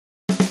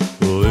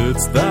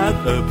It's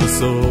that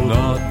episode,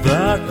 not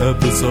that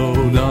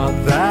episode,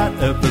 not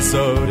that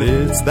episode.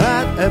 It's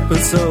that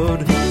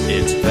episode.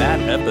 It's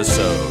that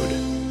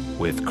episode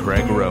with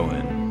Craig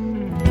Rowan.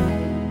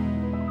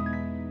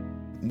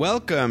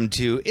 Welcome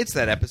to It's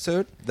That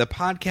Episode, the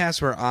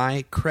podcast where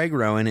I, Craig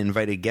Rowan,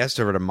 invite a guest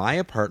over to my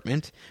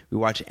apartment. We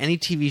watch any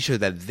TV show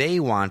that they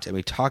want, and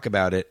we talk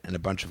about it and a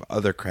bunch of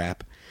other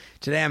crap.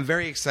 Today I'm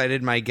very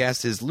excited. My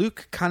guest is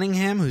Luke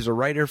Cunningham, who's a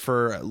writer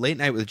for Late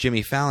Night with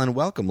Jimmy Fallon.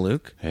 Welcome,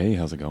 Luke. Hey,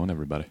 how's it going,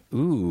 everybody?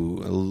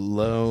 Ooh, a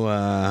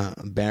low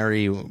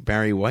Barry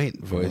White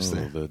voice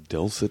there. The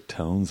dulcet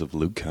tones of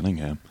Luke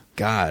Cunningham.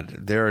 God,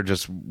 there are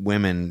just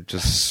women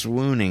just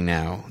swooning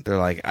now. They're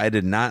like, I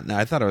did not know.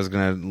 I thought I was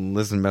going to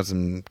listen about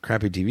some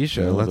crappy TV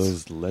show.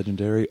 Those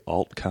legendary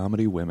alt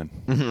comedy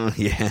women.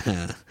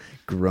 Yeah,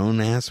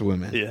 grown-ass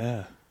women.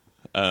 Yeah.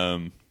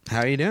 How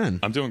are you doing?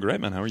 I'm doing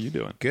great, man. How are you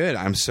doing? Good.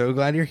 I'm so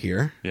glad you're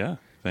here. Yeah,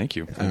 thank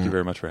you. Thank you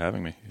very much for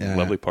having me.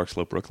 Lovely Park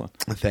Slope, Brooklyn.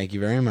 Thank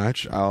you very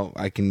much.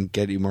 I can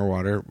get you more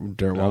water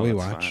while we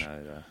watch.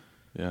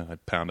 Fine. I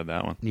pounded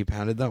that one. You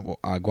pounded the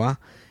agua.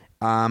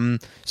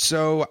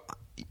 So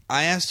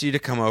I asked you to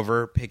come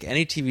over, pick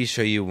any TV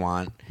show you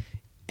want,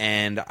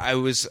 and I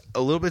was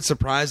a little bit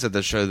surprised at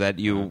the show that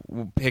you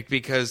picked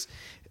because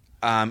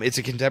it's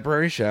a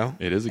contemporary show.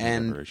 It is a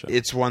contemporary show.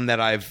 It's one that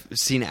I've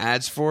seen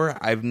ads for.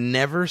 I've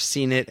never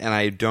seen it, and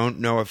I don't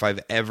know if I've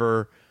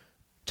ever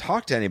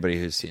talked to anybody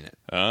who's seen it.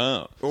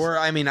 Oh. Or,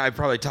 I mean, I've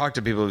probably talked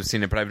to people who've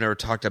seen it, but I've never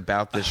talked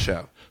about this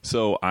show.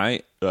 So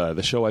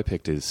the show I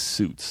picked is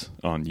Suits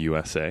on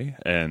USA,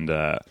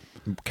 and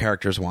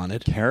Characters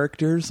Wanted.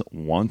 Characters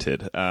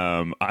Wanted.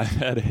 I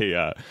had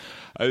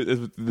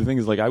the thing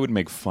is, like, I would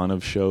make fun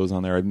of shows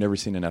on there. I've never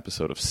seen an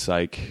episode of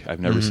Psych.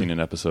 I've never seen an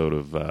episode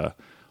of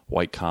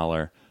White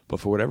Collar. But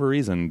for whatever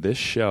reason, this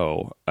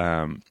show,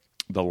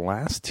 the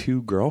last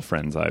two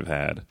girlfriends I've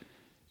had,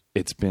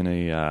 it's been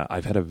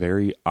I've had a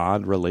very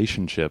odd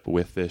relationship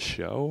with this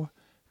show,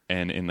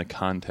 and in the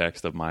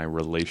context of my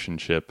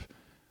relationship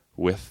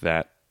with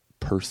that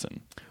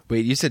person.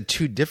 Wait, you said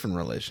two different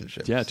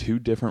relationships. Yeah, two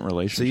different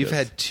relationships. So you've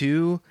had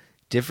two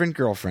different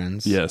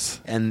girlfriends.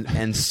 Yes.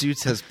 And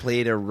Suits has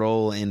played a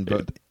role in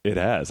both. It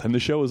has. And the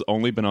show has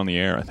only been on the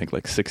air, I think,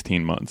 like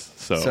 16 months.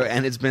 So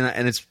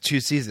it's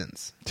 2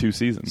 seasons. 2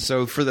 seasons.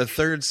 So for the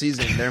third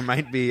season, there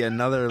might be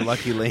another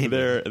lucky lady.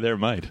 There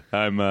might.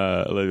 I'm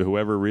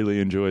whoever really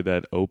enjoyed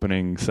that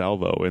opening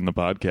salvo in the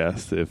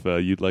podcast, if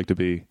you'd like to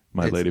be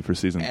my lady for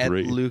season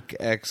 3. At Luke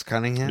X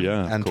Cunningham.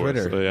 Yeah, on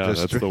Twitter. Oh, yeah,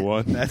 that's the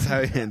one. That's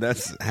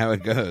how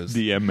it goes.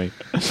 DM me.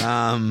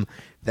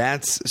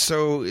 That's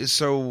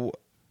so.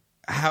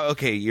 How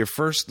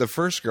the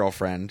first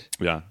girlfriend?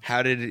 Yeah.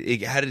 How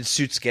did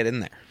Suits get in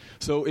there?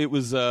 So it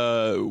was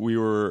we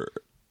were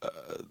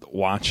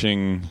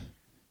watching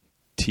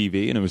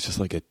TV, and it was just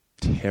like a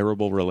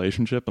terrible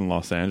relationship in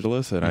Los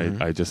Angeles,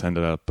 and I just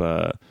ended up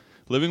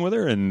living with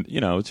her, and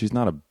she's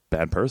not a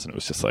bad person. It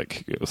was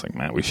like,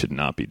 man, we should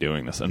not be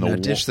doing this.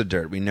 And dish the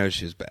dirt. We know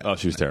she was bad. Oh,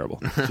 she was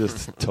terrible.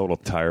 Just total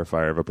tire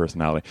fire of a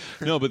personality.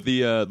 No, but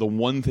the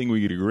one thing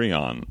we could agree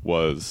on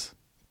was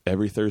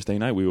every Thursday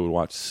night we would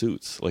watch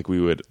Suits. Like, we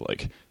would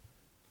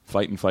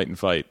fight,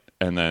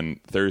 and then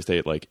Thursday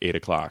at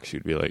 8:00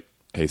 she'd be like,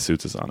 "Hey,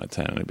 Suits is on at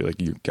 10," and I'd be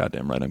like, "You're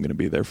goddamn right, I'm going to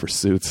be there for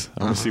Suits.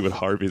 I'm going to see what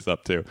Harvey's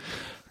up to."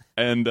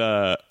 And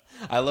I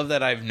love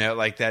that I've known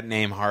that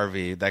name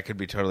Harvey. That could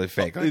be totally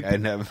fake. I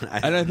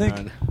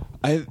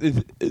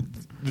think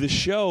the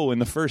show in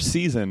the first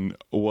season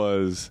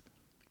was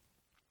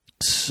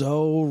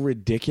so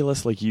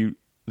ridiculous.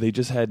 They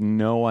just had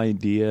no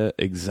idea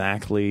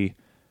exactly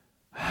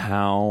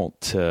how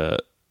to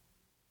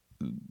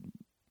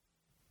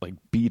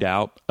beat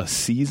out a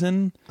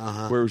season,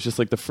 where it was just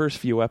the first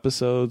few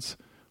episodes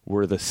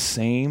were the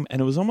same,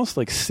 and it was almost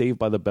like Saved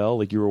by the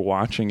Bell. You were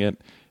watching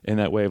it in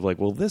that way of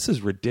well, this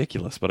is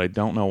ridiculous, but I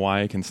don't know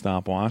why I can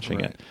stop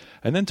watching it.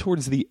 And then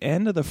towards the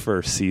end of the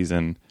first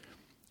season,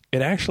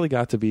 it actually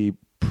got to be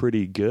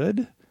pretty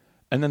good.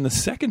 And then the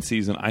second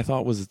season, I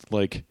thought was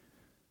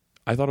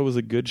I thought it was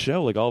a good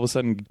show. All of a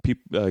sudden,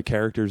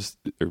 characters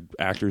or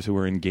actors who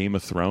were in Game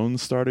of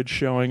Thrones started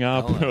showing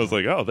up. I was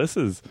like, oh, this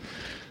is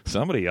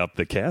somebody upped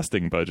the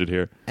casting budget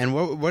here. And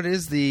what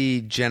is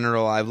the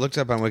general? I've looked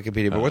up on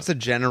Wikipedia, but what's the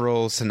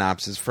general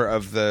synopsis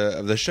of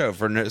the show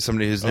for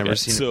somebody who's never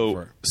seen it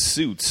before? So,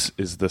 Suits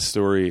is the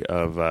story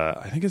of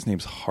I think his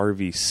name's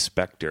Harvey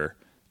Specter.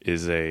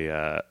 Is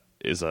a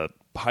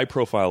high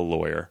profile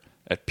lawyer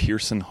at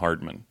Pearson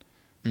Hardman.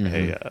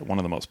 One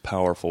of the most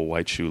powerful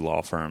white shoe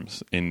law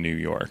firms in New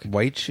York.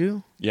 White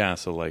shoe? Yeah,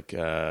 so that's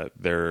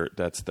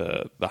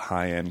the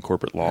high end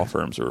corporate law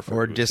firms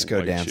or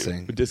disco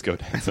dancing. Disco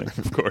dancing,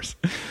 of course.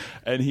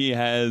 And he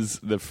has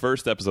the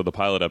first episode, the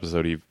pilot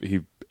episode. He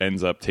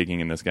ends up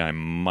taking in this guy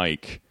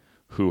Mike,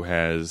 who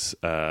has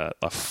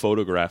a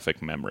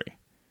photographic memory.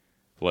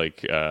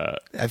 Like,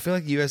 I feel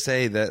like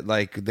USA that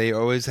like they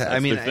always have. I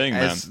mean, their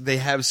thing, they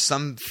have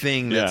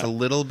something that's a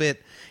little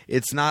bit.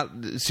 It's not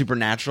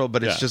supernatural,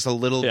 but it's just a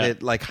little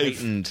bit like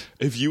heightened.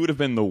 If you would have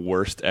been the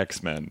worst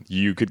X-Men,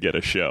 you could get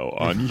a show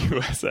on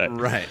USA.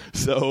 Right.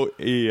 So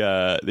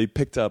he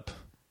picks up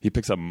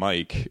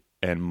Mike,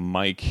 and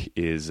Mike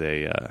is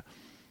a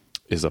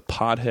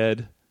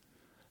pothead,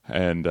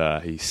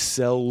 and he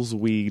sells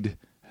weed,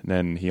 and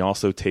then he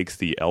also takes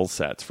the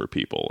LSATs for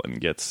people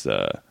and gets.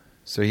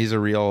 So he's a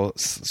real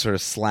sort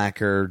of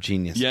slacker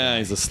genius. Yeah,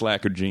 he's a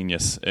slacker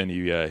genius, and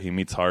he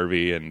meets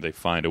Harvey, and they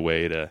find a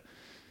way to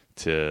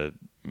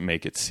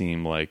make it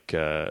seem like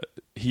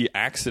he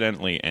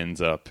accidentally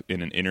ends up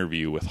in an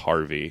interview with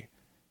Harvey,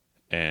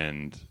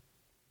 and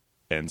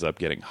ends up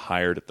getting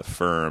hired at the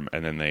firm,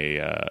 and then they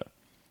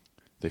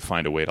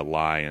find a way to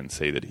lie and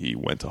say that he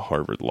went to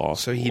Harvard Law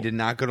School. So he did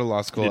not go to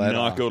law school. Did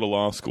not go to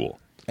law school,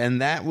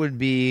 and that would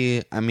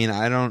be. I mean,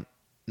 I don't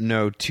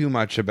know too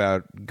much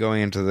about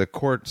going into the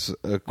court,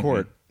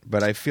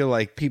 but I feel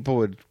like people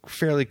would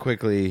fairly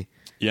quickly.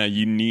 Yeah,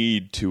 you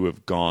need to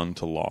have gone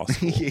to law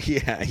school.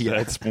 yeah.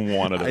 That's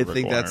one of the I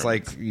think that's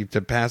like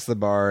to pass the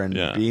bar and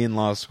be in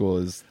law school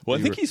is. Well,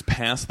 I think he's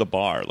passed the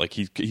bar. Like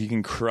he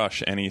can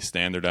crush any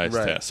standardized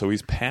test. So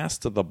he's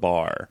passed the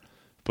bar,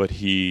 but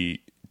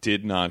he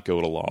did not go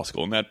to law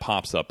school, and that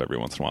pops up every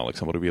once in a while. Like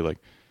somebody will be like,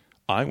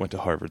 "I went to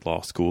Harvard Law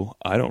School.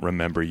 I don't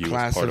remember you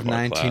class as part of our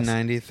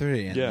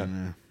 1993." Class.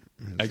 Yeah.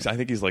 I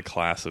think he's like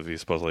he's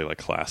supposedly like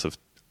class of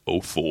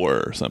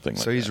 04 or something like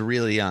that. So he's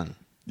really young.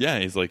 Yeah,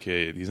 he's like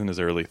he's in his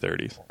early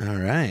 30s. All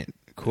right,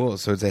 cool.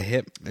 So it's a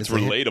hip. It's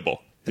relatable.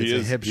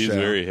 He's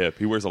very hip.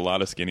 He wears a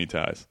lot of skinny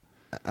ties.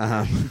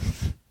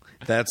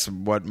 That's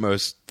what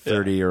most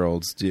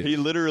 30-year-olds do. He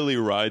literally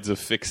rides a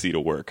fixie to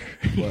work.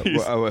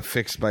 A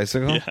fixed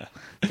bicycle? Yeah.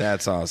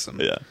 That's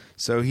awesome. Yeah.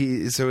 So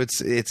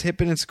it's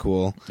hip and it's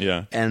cool.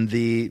 Yeah. And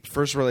the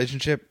first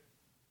relationship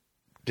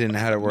didn't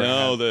how it work.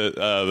 No,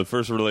 the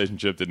first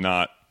relationship did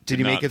not. Did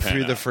you make it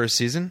through the first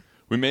season?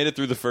 We made it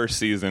through the first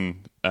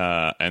season,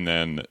 and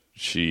then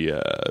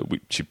I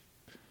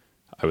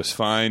was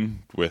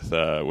fine with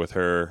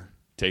her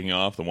taking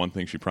off. The one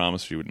thing she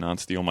promised, she would not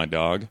steal my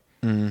dog.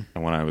 And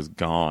when I was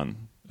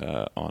gone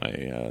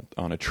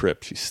on a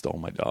trip, she stole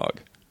my dog.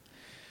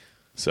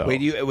 So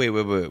wait.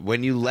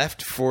 When you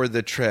left for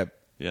the trip,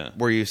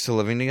 were you still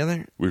living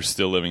together? We were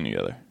still living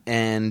together.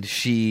 And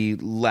she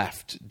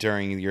left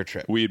during your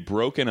trip. We had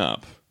broken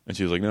up, and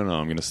she was like, "No,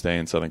 I'm going to stay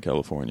in Southern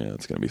California.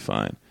 It's going to be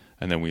fine."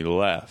 And then we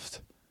left,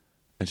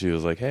 and she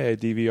was like, "Hey, I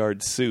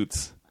DVR'd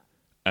Suits."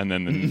 And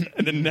then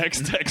the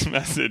next text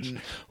message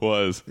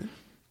was,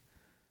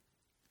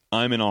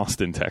 "I'm in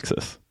Austin,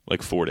 Texas."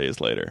 Like 4 days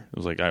later, it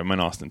was like, "I'm in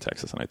Austin,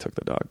 Texas," and I took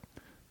the dog.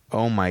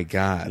 Oh my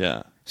God!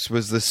 Yeah. So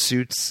was the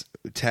Suits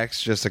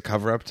text just a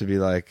cover up to be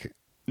like?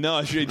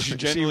 No, she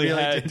genuinely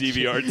had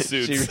DVR'd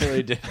Suits. She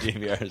really did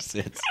DVR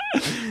Suits.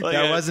 Like,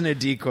 that wasn't a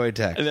decoy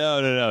text.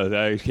 No.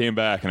 I came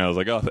back and I was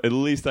like, "Oh, at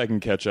least I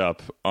can catch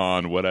up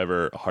on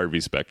whatever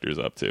Harvey Specter's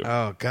up to."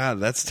 Oh God,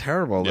 that's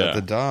terrible. Yeah. That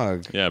the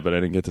dog. Yeah, but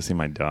I didn't get to see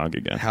my dog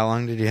again. How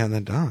long did you have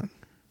that dog?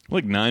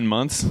 Like 9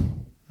 months.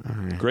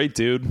 Right. Great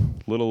dude, a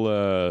little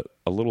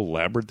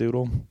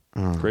labradoodle.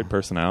 Great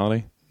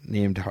personality.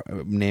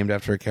 Named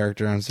after a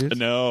character on Suits?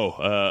 No,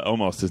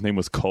 almost. His name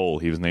was Cole.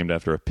 He was named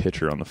after a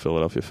pitcher on the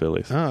Philadelphia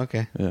Phillies. Oh,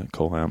 okay. Yeah,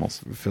 Cole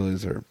Hamels.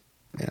 Phillies are,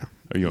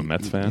 Are you a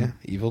Mets fan? Yeah,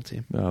 evil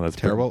team. No, that's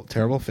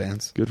terrible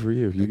fans. Good for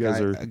you. You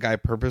guys are. A guy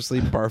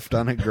purposely barfed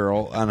on a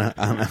girl on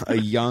a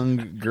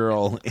young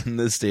girl in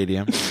the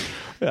stadium.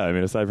 Yeah, I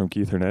mean, aside from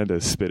Keith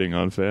Hernandez spitting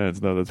on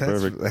fans, no, that's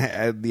perfect.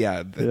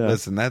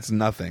 Listen, that's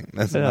nothing.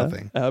 That's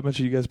nothing. How much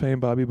are you guys paying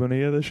Bobby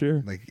Bonilla this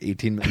year? Like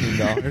 $18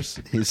 million.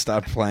 He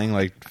stopped playing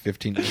like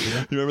 15 years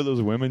ago. You remember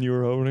those women you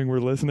were hoping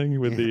were listening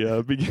with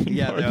the beginning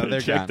part? No,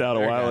 they're checked out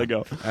a while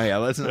ago. Oh yeah,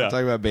 let's not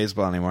talk about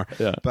baseball anymore.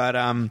 Yeah. But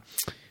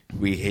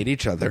we hate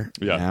each other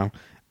now.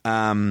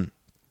 But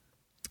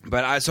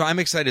I'm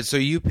excited. So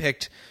you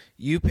picked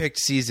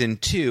season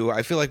 2.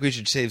 I feel like we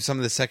should save some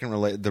of the second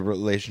the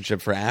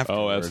relationship for afterwards.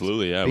 Oh,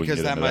 absolutely, yeah. Because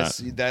we can get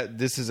into that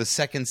this is a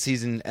second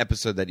season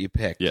episode that you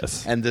picked.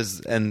 Yes, and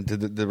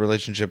the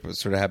relationship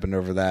sort of happened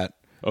over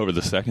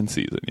the second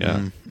season.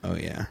 Yeah. Oh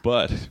yeah.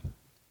 But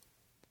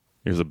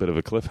here's a bit of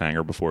a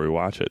cliffhanger before we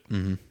watch it.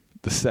 Mm-hmm.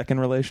 The second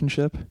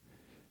relationship,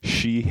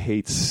 she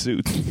hates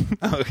Suits.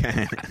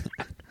 Okay.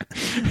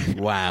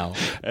 Wow.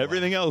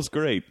 Everything else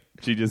great.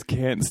 She just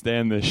can't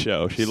stand this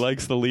show. She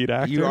likes the lead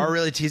actor. You are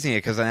really teasing it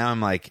because now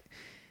I'm like,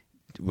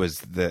 was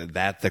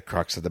the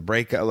crux of the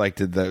breakup? Like,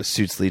 did the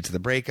Suits lead to the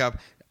breakup?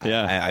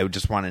 Yeah. I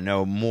just want to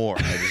know more.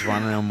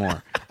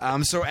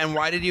 So, and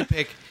why did you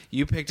pick?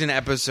 You picked an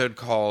episode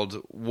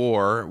called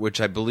War,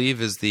 which I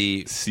believe is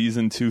the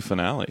season 2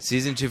 finale.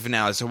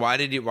 So why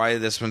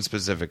this one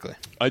specifically?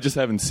 I just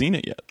haven't seen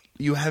it yet.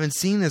 You haven't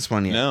seen this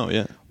one yet? No,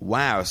 yeah.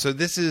 Wow. So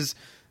this is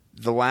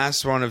the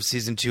last one of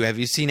season 2. Have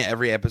you seen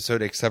every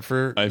episode except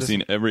for? I've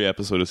seen every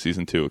episode of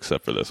season 2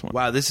 except for this one.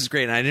 Wow, this is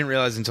great, and I didn't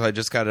realize until I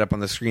just got it up on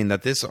the screen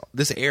that this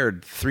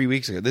aired 3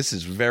 weeks ago. This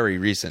is very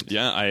recent.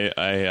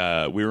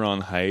 Yeah, we were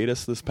on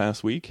hiatus this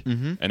past week,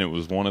 and it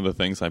was one of the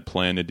things I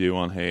planned to do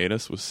on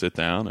hiatus was sit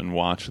down and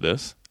watch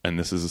this, and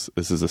this is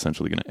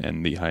essentially going to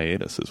end the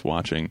hiatus, is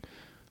watching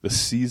the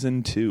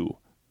season 2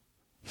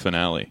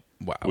 finale.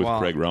 Wow. With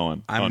Craig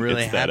Rowan. I'm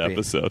really It's happy. That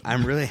episode.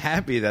 I'm really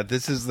happy that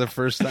this is the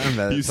first time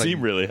that You seem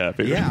really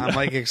happy. Yeah, I'm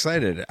like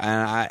excited,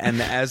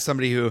 and as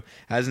somebody who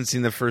hasn't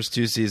seen the first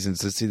 2 seasons,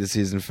 to see the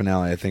season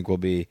finale, I think will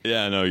be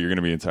Yeah, no, you're going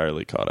to be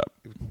entirely caught up.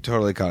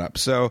 totally caught up.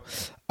 So,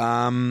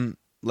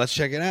 let's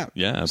check it out.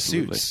 Yeah,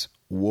 absolutely. Suits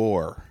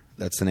War.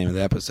 That's the name of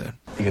the episode.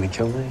 You gonna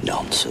kill me?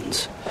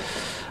 Nonsense.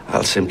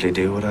 I'll simply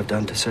do what I've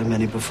done to so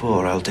many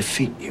before. I'll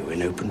defeat you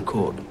in open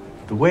court.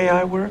 The way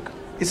I work,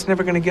 it's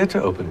never gonna get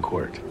to open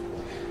court.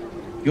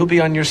 You'll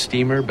be on your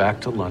steamer back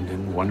to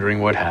London,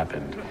 wondering what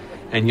happened,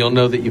 and you'll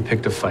know that you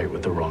picked a fight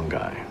with the wrong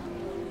guy.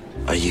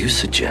 Are you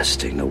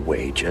suggesting a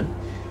wager?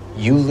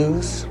 You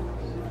lose,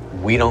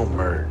 we don't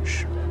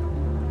merge.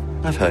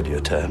 I've heard your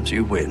terms.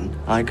 You win,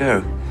 I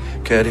go.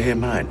 Care to hear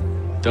mine?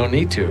 Don't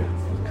need to,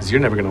 because you're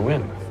never gonna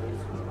win.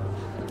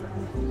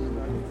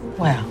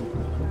 Well,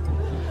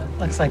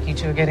 looks like you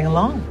two are getting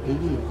along.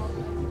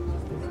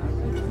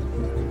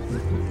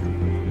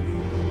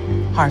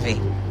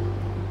 Harvey,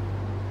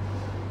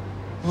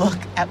 look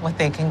at what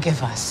they can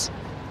give us.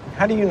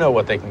 How do you know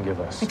what they can give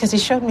us? Because he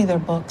showed me their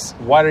books.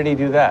 Why did he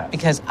do that?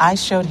 Because I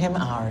showed him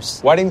ours.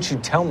 Why didn't you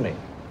tell me?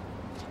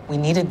 We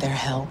needed their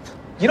help.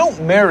 You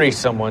don't marry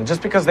someone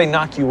just because they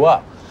knock you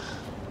up.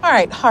 All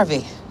right,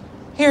 Harvey,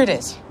 here it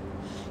is.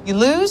 You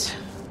lose,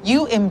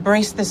 you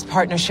embrace this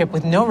partnership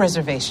with no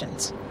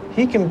reservations.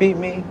 He can beat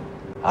me.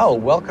 I'll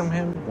welcome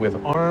him with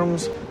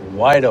arms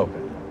wide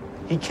open.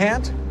 He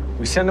can't.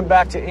 We send him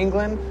back to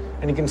England,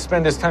 and he can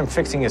spend his time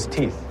fixing his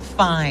teeth.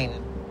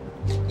 Fine.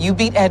 You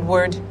beat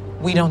Edward,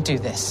 we don't do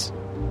this.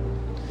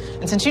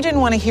 And since you didn't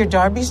want to hear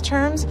Darby's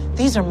terms,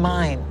 these are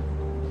mine.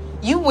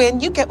 You win,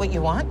 you get what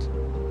you want.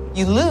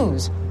 You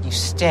lose, you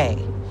stay.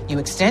 You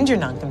extend your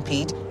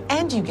non-compete,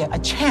 and you get a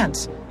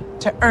chance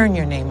to earn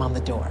your name on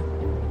the door.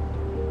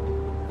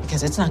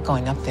 Because it's not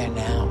going up there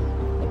now.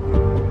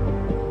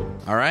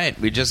 All right,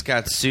 we just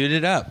got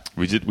suited up.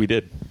 We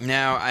did.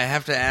 Now I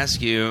have to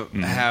ask you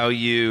how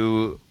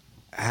you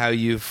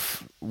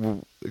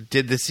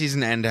did the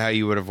season end how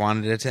you would have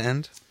wanted it to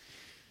end?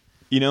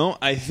 You know,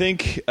 I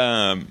think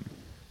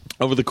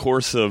over the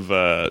course of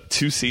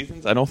 2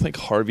 seasons, I don't think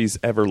Harvey's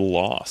ever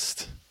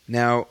lost.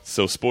 Now,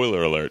 So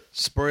spoiler alert.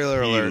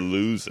 spoiler He alert.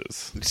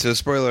 loses. So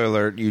spoiler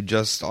alert, you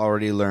just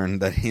already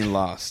learned that he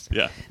lost.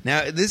 Yeah.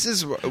 Now, this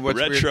is what's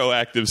weird.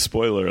 Retroactive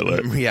spoiler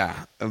alert.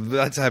 Yeah,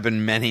 that's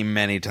happened many,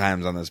 many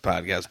times on this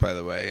podcast, by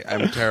the way.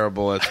 I'm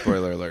terrible at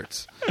spoiler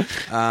alerts.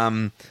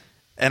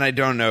 And I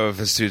don't know if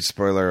a Suits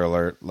spoiler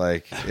alert,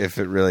 like, if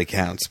it really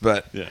counts.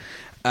 But Yeah.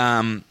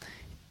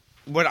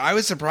 what I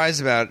was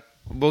surprised about,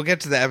 we'll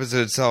get to the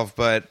episode itself,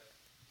 but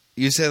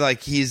you said,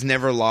 like, he's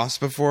never lost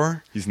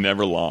before. He's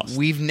never lost.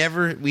 We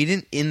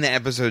didn't in the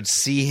episode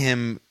see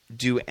him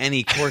do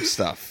any court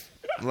stuff.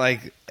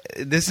 Like,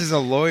 this is a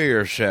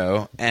lawyer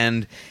show,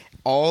 and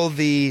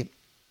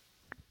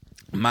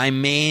my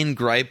main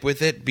gripe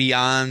with it,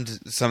 beyond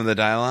some of the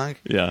dialogue,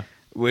 Yeah.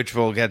 which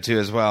we'll get to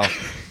as well,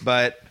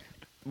 but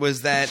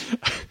was that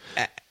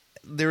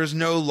there was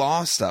no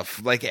law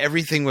stuff. Like,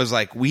 everything was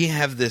like, we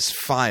have this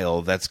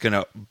file that's going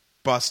to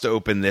bust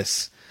open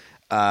this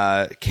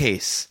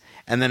case.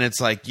 And then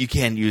it's like, you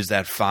can't use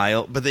that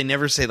file. But they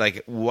never say,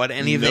 like, what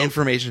any of the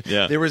information.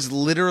 Yeah. There was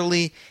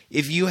literally,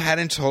 if you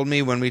hadn't told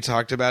me when we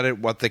talked about it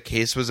what the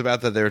case was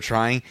about that they were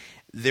trying,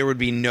 there would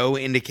be no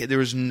there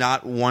was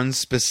not one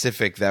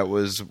specific that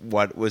was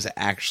what was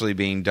actually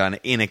being done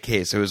in a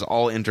case. It was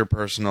all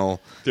interpersonal.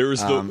 There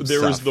was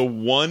the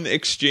one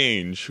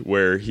exchange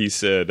where he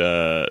said,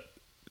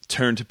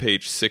 turn to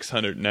page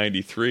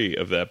 693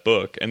 of that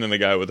book. And then the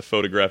guy with the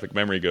photographic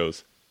memory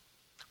goes,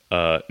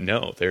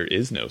 no, there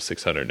is no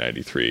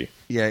 693.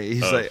 Yeah,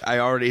 he's like, I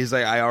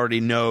already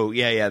know.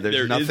 Yeah, there's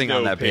There nothing is no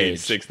on that page.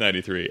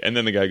 693. And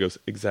then the guy goes,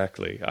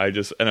 exactly. I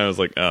was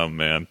like, oh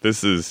man,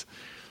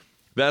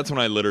 that's when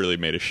I literally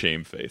made a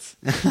shame face.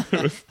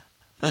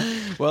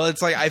 Well,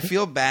 it's like, I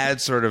feel bad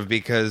sort of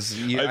because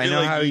I know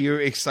like how you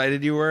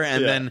excited you were,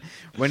 and then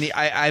when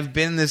I've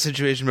been in this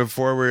situation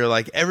before where you're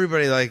like,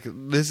 everybody like,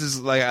 this is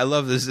like, I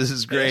love this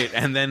is great,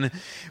 and then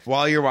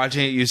while you're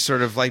watching it, you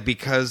sort of like,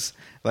 because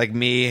like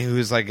me,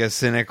 who's like a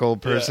cynical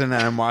person,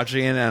 and I'm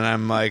watching it, and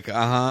I'm like,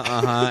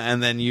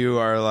 and then you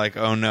are like,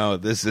 oh no,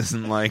 this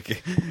isn't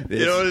like this.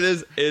 You know what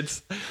it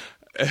is?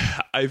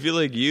 I feel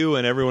like you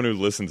and everyone who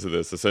listens to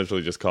this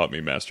essentially just caught me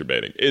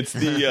masturbating. It's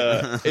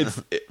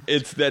the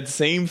it's that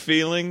same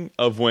feeling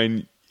of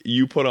when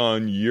you put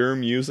on your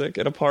music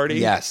at a party.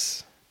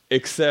 Yes.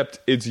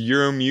 Except it's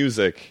your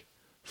music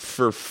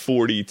for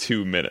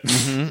 42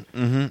 minutes.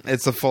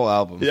 It's a full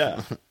album.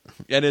 Yeah.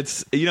 And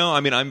it's, I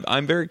mean,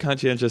 I'm very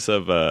conscientious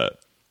of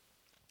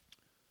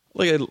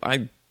like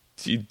I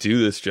you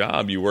do this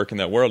job, you work in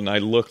that world, and I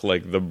look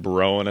like the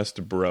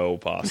broinest bro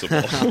possible.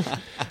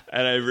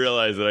 And I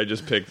realized that I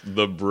just picked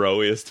the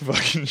broiest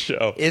fucking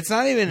show. It's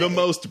not even the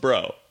most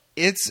bro.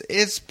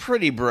 It's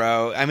pretty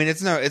bro. I mean,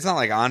 it's not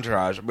like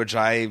Entourage, which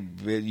I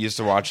used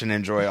to watch and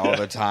enjoy all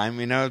the time.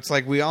 You know, it's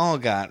like we all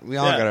got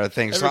our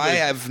thing. So I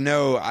have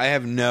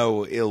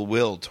no ill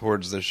will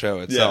towards the show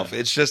itself. Yeah.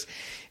 It's just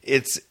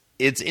it's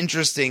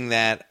interesting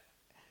that,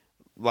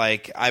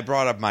 like, I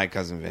brought up My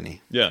Cousin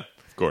Vinny. Yeah,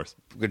 of course.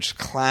 Which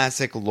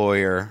classic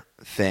lawyer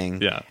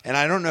thing. Yeah. And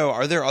I don't know,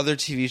 are there other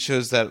TV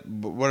shows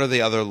what are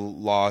the other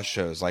law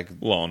shows? Like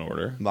Law and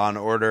Order. Law and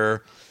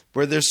Order.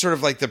 Where there's sort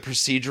of like the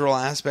procedural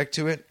aspect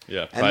to it.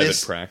 Yeah, Private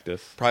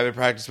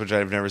Practice, which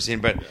I've never seen.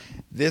 But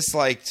this,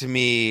 like, to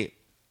me,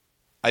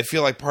 I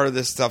feel like part of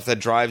this stuff that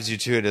drives you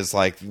to it is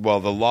like, well,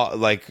 the law,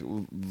 like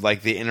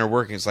the inner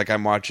workings. Like,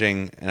 I'm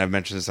watching, and I've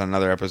mentioned this on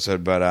another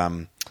episode, but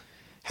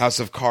House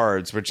of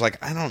Cards, which,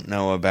 like, I don't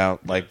know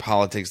about, like,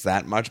 politics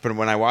that much, but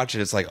when I watch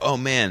it, it's like, oh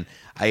man,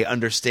 I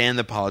understand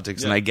the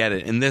politics and I get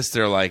it. In this,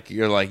 they're like,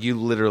 you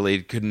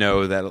literally could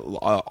know that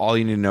all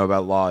you need to know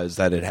about law is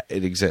that it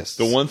exists.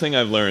 The one thing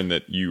I've learned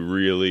that you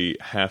really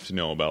have to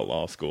know about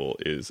law school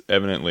is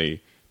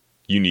evidently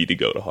you need to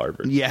go to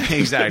Harvard. Yeah,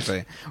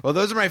 exactly. Well,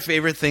 those are my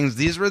favorite things.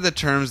 These were the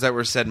terms that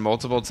were said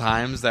multiple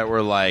times that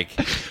were like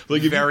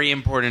very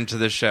important to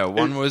the show.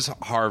 One was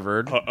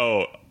Harvard.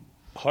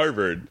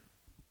 Harvard.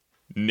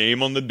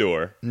 Name on the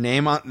door.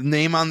 Name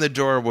on the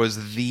door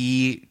was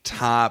the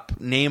top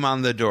name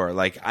on the door.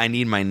 Like, I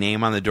need my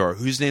name on the door.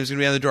 Whose name's going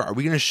to be on the door? Are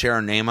we going to share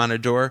a name on a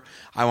door?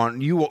 I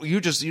want you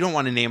don't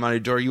want a name on a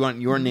door. You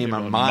want your name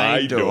on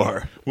my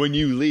door. When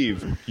you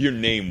leave, your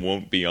name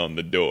won't be on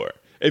the door.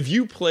 If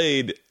you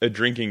played a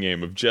drinking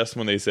game of just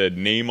when they said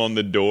name on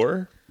the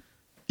door,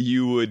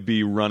 you would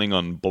be running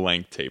on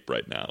blank tape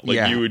right now.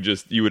 Like, you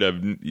would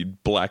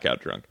have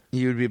blackout drunk.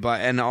 You would be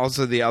and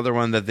also the other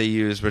one that they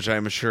used, which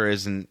I'm sure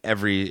isn't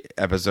every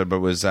episode, but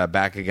was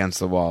back against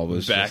the wall.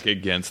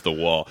 Against the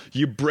wall.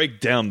 You break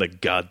down the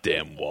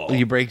goddamn wall.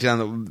 You break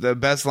down the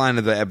best line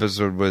of the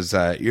episode was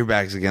your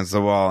back's against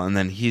the wall, and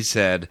then he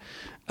said,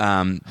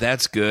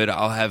 "That's good.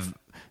 I'll have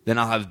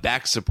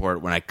back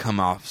support when I come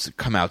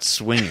out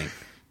swinging."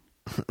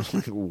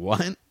 Like,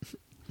 what?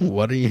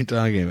 What are you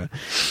talking about?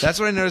 That's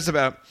what I noticed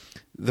about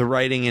the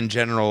writing in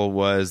general,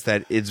 was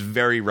that it's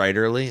very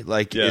writerly.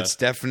 Like, it's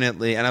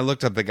definitely, and I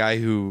looked up the guy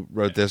who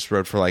wrote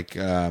for like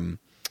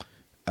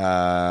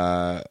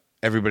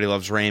Everybody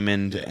Loves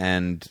Raymond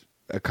and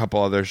a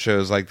couple other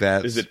shows like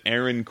that. Is it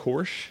Aaron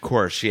Korsh?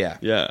 Korsh, yeah.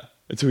 Yeah.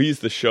 And so he's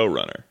the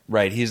showrunner.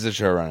 Right, he's the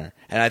showrunner.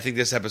 And I think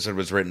this episode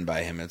was written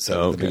by him at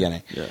the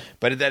beginning. Yeah.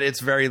 But that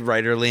it's very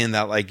writerly in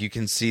that, like, you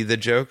can see the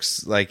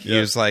jokes. Like, he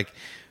was like,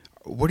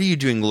 what are you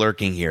doing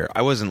lurking here?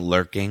 I wasn't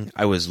lurking.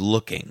 I was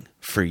looking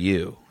for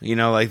you. You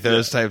know, like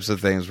those types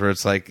of things where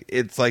it's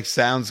like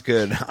sounds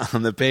good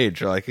on the page.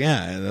 You're like,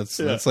 that's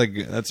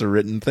a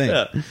written thing.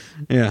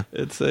 Yeah.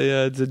 It's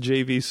a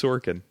JV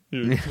Sorkin.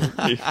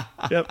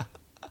 Yep.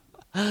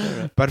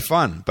 But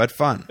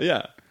fun.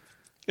 Yeah.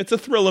 It's a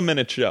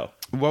thrill-a-minute show.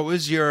 What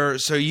was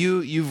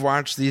you've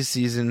watched these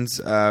seasons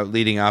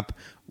leading up.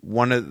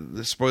 One of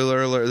the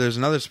spoiler alert. There's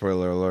another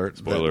spoiler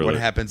alert. What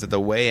happens at the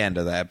way end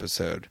of the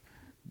episode?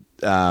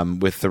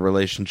 With the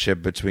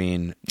relationship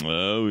between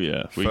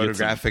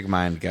photographic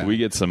mind guy. We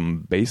get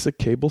some basic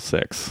cable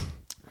sex.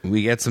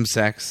 We get some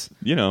sex.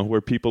 You know, where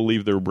people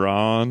leave their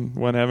bra on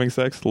when having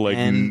sex, like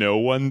no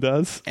one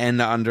does. And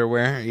the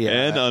underwear. Yeah.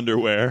 And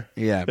underwear.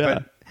 Yeah.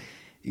 But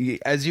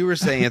as you were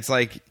saying, it's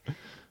like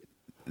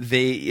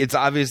it's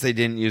obvious they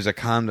didn't use a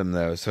condom,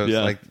 though. So it's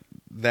like,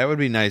 that would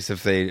be nice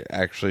if they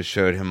actually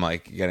showed him,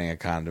 like, getting a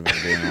condom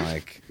and being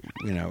like,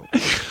 you know.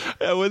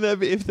 Wouldn't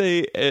that be, if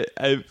they...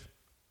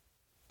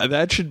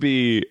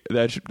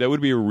 That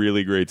would be a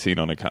really great scene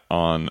on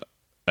an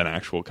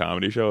actual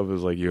comedy show. If it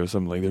was like, you know,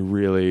 something like they're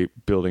really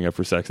building up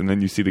for sex, and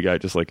then you see the guy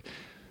just like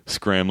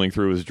scrambling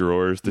through his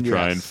drawers to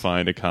try and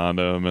find a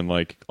condom, and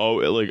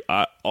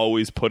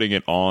always putting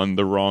it on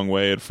the wrong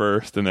way at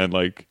first, and then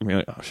like, I mean,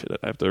 like, oh shit,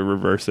 I have to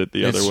reverse it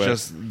the other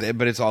way.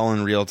 But it's all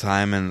in real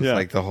time, and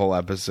like the whole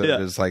episode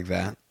is like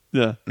that.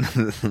 Yeah.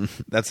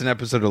 That's an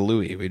episode of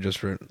Louis. We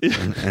just wrote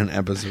an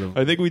episode of.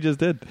 I think we just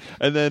did,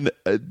 and then.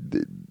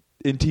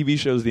 In TV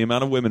shows, the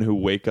amount of women who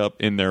wake up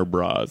in their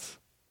bras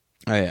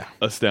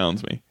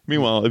astounds me.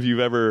 Meanwhile, if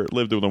you've ever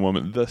lived with a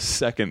woman, the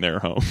second they're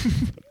home.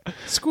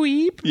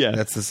 Squeep. Yeah.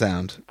 That's the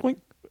sound. Quink.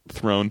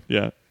 Thrown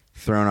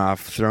off,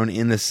 thrown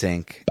in the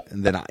sink,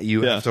 and then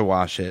you have to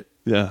wash it.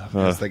 Yeah.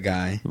 As the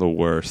guy. The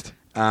worst.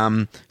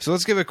 So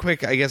let's give a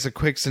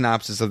quick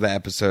synopsis of the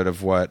episode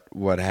of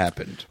what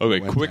happened. Okay,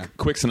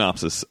 quick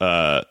synopsis.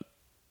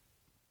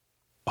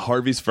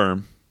 Harvey's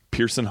firm,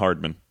 Pearson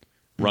Hardman,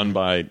 run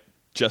by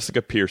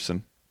Jessica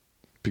Pearson,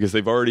 because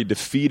they've already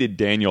defeated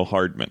Daniel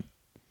Hardman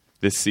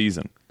this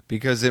season.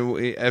 Because,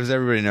 as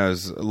everybody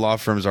knows, law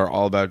firms are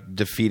all about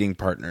defeating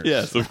partners.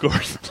 Yes, of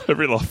course.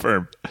 Every law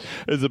firm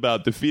is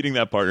about defeating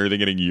that partner, then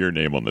getting your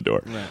name on the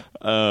door,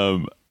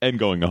 and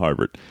going to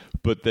Harvard.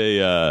 But they,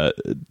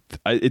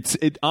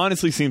 it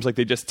honestly seems like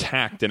they just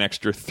tacked an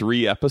extra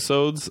 3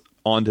 episodes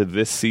onto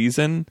this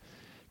season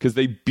because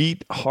they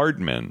beat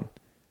Hardman.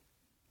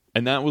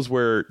 And that was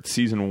where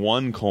season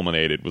 1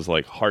 culminated, was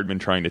like Hardman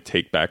trying to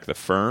take back the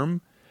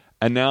firm.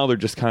 And now they're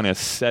just kind of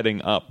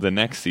setting up the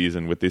next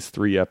season with these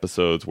 3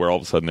 episodes where all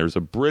of a sudden there's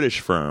a British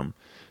firm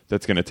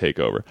that's going to take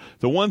over.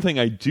 The one thing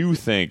I do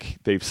think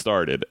they've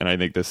started, and I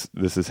think this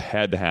has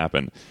had to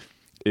happen,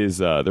 is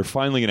they're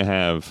finally going to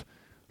have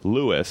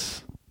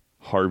Lewis,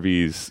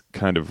 Harvey's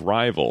kind of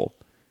rival.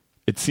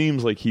 It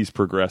seems like he's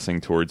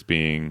progressing towards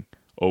being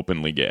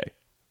openly gay.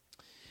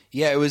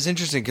 Yeah, it was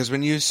interesting because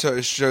when you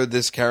showed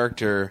this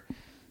character,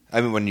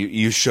 I mean, when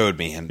you showed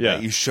me him, yeah.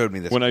 You showed me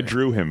this when character. I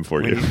drew him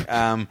for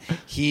you.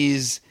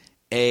 He's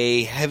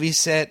a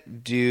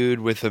heavyset dude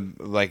with a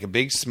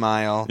big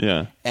smile.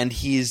 Yeah, and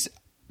he's.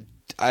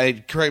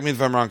 Correct me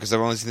if I'm wrong because I've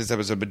only seen this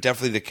episode, but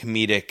definitely the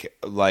comedic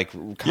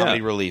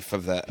comedy relief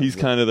of that. He's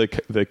kind of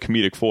the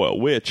comedic foil,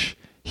 which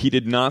he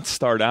did not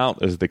start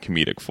out as the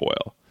comedic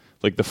foil.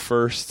 Like the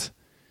first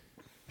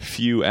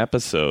few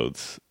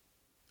episodes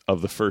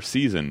of the first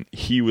season,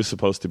 he was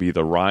supposed to be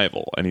the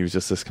rival, and he was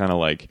just this kind of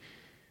like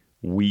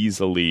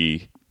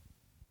weaselly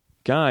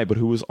guy, but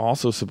who was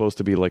also supposed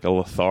to be like a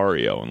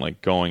Lothario and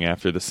like going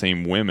after the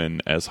same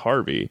women as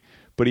Harvey.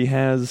 But he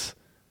has,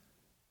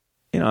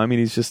 I mean,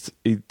 he's just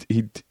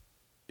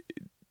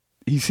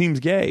he seems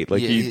gay.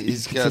 Like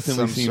he's got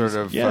some sort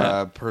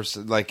of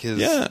person, like his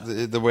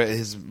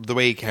the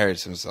way he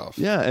carries himself.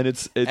 Yeah, and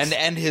it's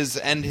and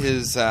his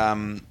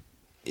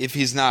if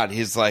he's not,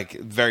 he's like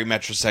very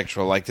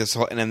metrosexual. Like this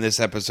whole, and in this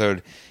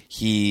episode,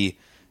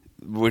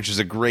 which is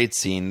a great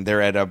scene.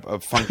 They're at a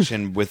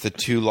function with the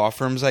 2 law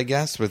firms, I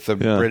guess, with the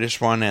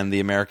British one and the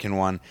American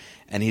one,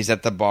 and he's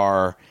at the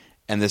bar,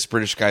 and this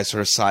British guy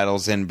sort of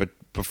sidles in, but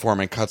before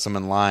him and cuts him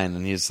in line,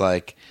 and he's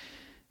like,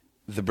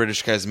 the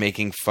British guy's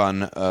making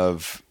fun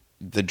of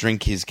the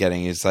drink he's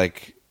getting. He's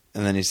like,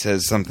 and then he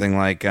says something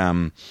like,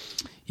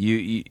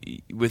 "You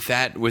with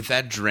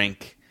that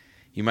drink,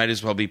 you might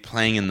as well be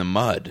playing in the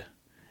mud."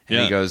 And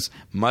he goes,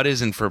 "Mud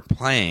isn't for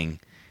playing;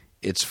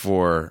 it's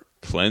for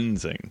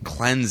cleansing."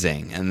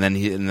 And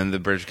then the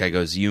British guy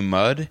goes, "You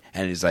mud?"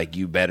 And he's like,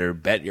 "You better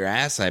bet your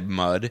ass I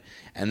mud."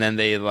 And then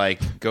they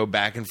like go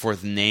back and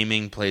forth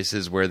naming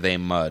places where they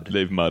mud.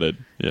 They've mudded.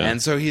 Yeah.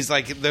 And so he's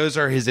like, those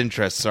are his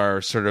interests,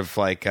 are sort of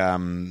like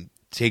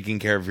taking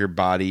care of your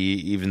body,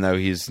 even though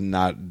he's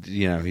not,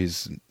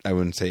 I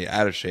wouldn't say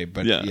out of shape,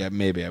 but yeah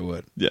maybe I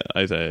would. Yeah,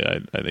 I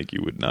think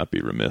you would not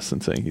be remiss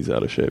in saying he's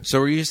out of shape. So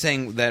were you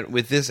saying that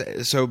with this,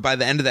 so by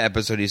the end of the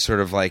episode, he's sort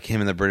of like, him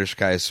and the British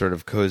guys sort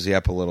of cozy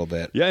up a little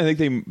bit? Yeah, I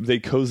think they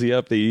cozy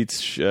up. They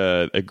each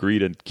agree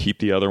to keep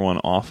the other one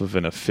off of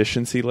an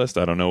efficiency list.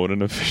 I don't know what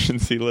an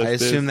efficiency list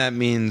is. I assume that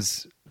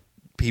means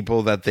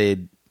people that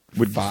they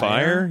would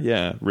fire?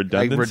 Yeah,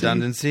 redundancy. Like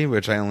redundancy,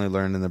 which I only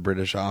learned in the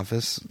British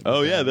office.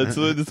 Oh yeah, that's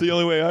the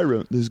only way I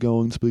wrote. There's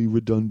going to be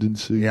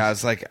redundancy. Yeah,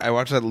 it's like I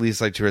watched at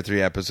least like 2 or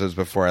 3 episodes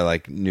before I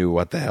like knew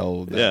what the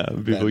hell.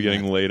 People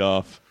getting laid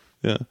off.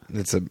 Yeah,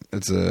 it's a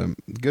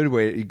good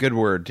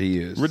word to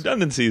use.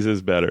 Redundancies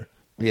is better.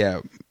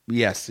 Yeah.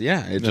 Yes.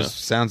 Yeah. It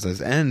just sounds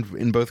nice, and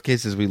in both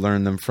cases we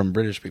learned them from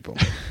British people.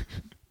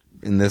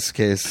 In this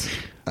case,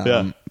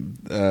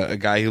 a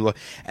guy who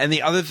and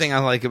the other thing I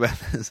like about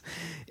this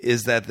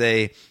is that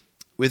there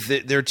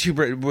are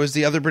 2. Was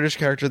the other British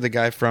character the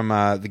guy from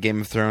the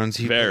Game of Thrones?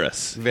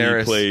 Varys. He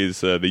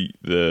plays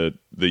the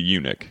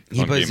eunuch.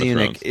 He plays the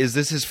eunuch. Is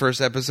this his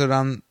first episode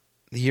on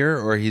here,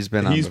 or he's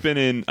been? I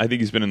think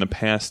he's been in the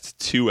past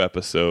 2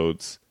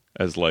 episodes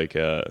as like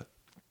a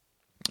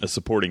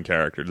supporting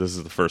character. This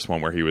is the first one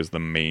where he was the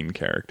main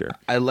character.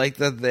 I like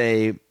that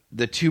the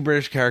 2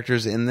 British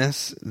characters in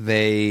this,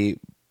 they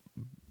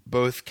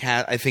both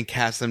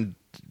cast them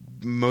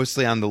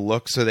mostly on the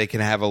look, so they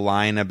can have a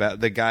line about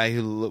the guy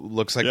who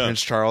looks like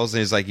Prince Charles, and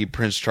he's like, "You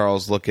Prince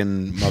Charles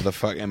looking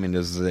motherfucker." I mean,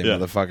 this is a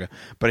motherfucker,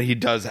 but he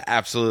does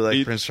absolutely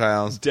like Prince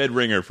Charles. Dead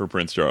ringer for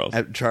Prince Charles.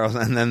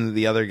 And then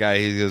the other guy,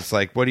 he goes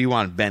like, "What do you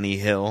want, Benny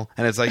Hill?"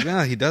 And it's like,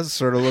 no, he does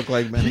sort of look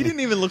like Benny. He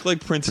didn't even look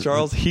like Prince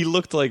Charles. He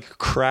looked like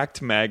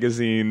Cracked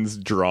Magazine's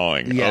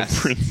drawing of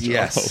Prince Charles.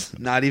 Yes,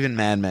 not even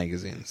Mad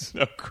Magazine's.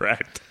 No,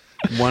 Cracked.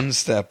 1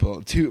 step,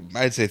 2,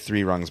 I'd say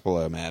 3 rungs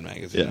below Mad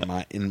Magazine.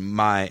 Yeah. In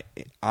my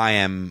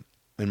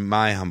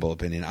humble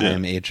opinion, I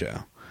am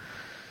HO.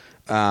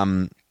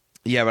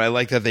 But I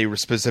like that they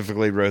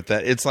specifically wrote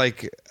that. It's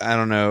like, I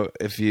don't know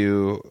if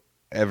you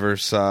ever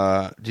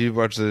saw. Do you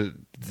watch the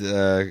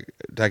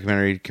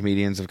documentary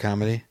Comedians of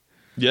Comedy?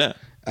 Yeah.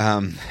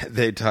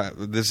 They talk.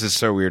 This is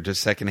so weird to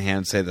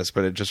secondhand say this,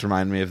 but it just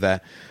reminded me of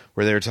that,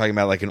 where they were talking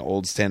about like an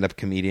old stand-up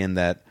comedian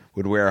that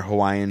would wear a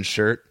Hawaiian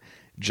shirt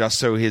just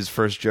so his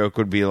first joke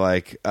would be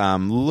like,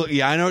 look,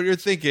 I know what you're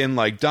thinking,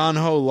 like Don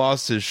Ho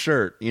lost his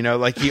shirt,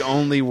 like he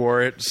only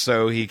wore it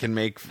so he can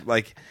make,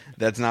 like,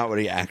 that's not what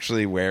he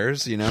actually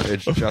wears,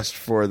 it's just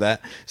for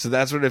that. So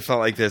that's what it felt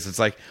like this. It's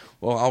like,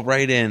 well, I'll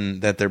write in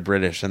that they're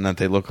British and that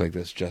they look like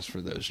this just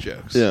for those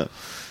jokes. Yeah.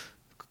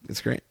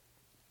 It's great.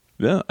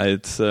 Yeah,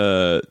 it's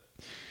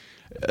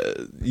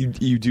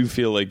you do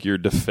feel like you're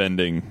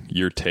defending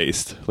your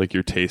taste, like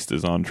your taste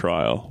is on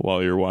trial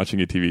while you're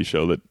watching a TV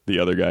show that the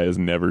other guy has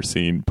never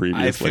seen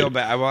previously. I feel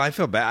bad. Well, I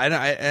feel bad.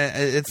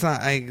 It's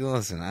not.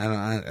 Listen.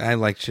 I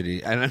like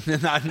shitty. I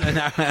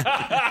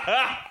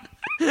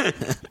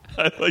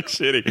like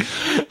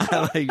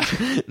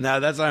shitty. No,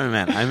 that's what I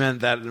meant. I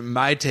meant that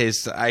my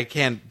taste. I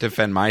can't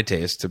defend my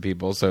taste to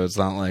people, so it's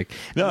not like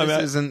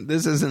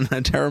this isn't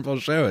a terrible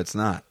show. It's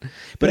not,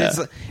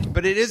 but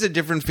but it is a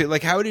different feel.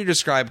 Like, how would you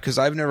describe? Because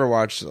I've never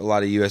watched a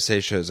lot of USA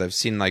shows. I've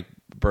seen like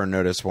Burn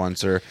Notice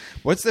once, or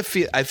what's the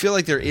feel? I feel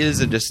like there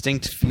is a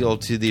distinct feel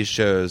to these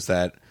shows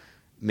that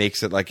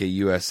makes it like a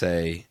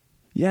USA.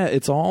 Yeah,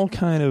 it's all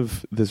kind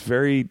of this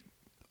very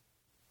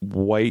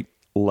white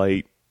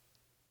light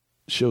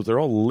shows. They're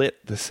all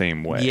lit the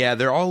same way. Yeah,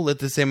 they're all lit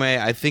the same way.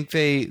 I think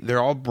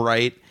they're all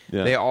bright.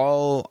 Yeah. They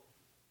all.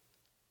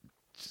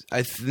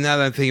 Now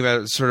that I'm thinking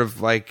about it, sort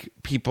of like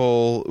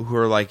people who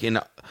are like in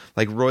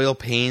like Royal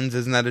Pains.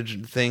 Isn't that a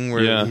thing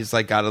where he's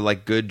like got a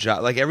like good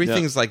job? Like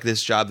everything's like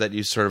this job that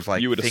you sort of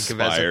like you would think of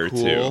as a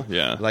cool,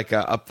 like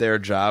a up there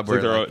job.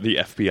 Where they're the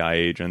FBI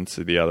agents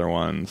are the other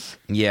ones.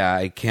 Yeah,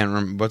 I can't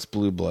remember. What's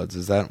Blue Bloods?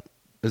 Is that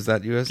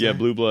USA? Yeah,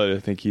 Blue Blood. I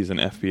think he's an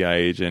FBI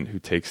agent who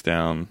takes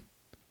down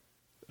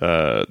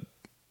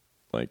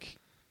like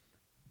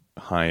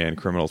high-end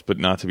criminals, but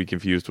not to be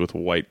confused with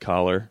White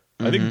Collar.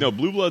 I think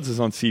Blue Bloods is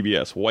on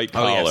CBS. White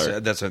Collar,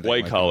 that's what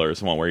White Collar is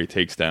the one where he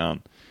takes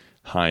down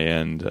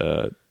high-end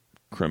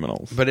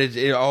criminals. But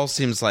it all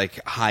seems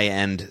like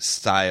high-end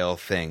style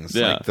things,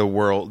 like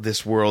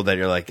this world that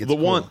you're like. It's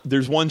cool.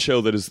 There's one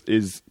show that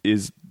is.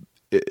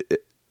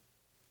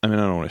 I mean,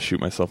 I don't want to shoot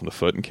myself in the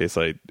foot in case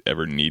I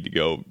ever need to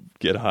go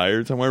get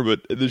hired somewhere,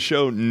 but the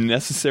show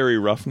Necessary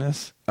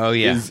Roughness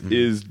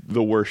is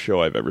the worst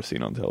show I've ever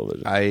seen on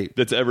television.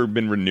 That's ever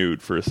been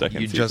renewed for a second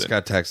season. You just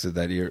got texted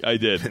that year. I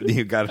did.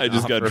 I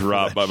just got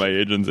dropped by my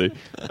agency.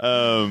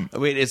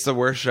 Wait, it's the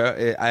worst show?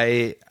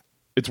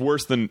 It's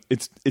worse than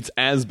it's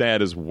as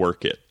bad as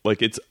Work It.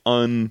 Like it's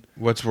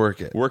What's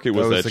Work It? Work It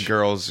was the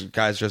girls,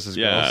 guys dressed as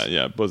girls.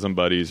 Yeah, bosom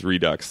buddies,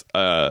 Redux.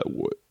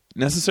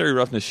 Necessary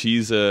Roughness.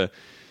 She's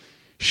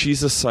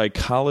a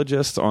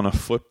psychologist on a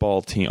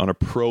football team, on a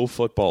pro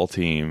football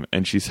team,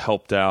 and she's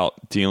helped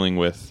out dealing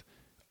with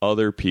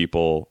other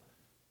people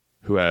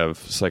who have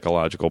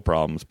psychological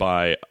problems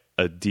by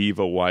a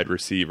diva wide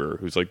receiver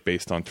who's like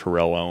based on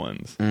Terrell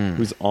Owens,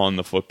 who's on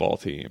the football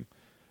team.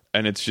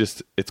 And it's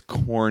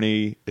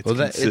corny. It's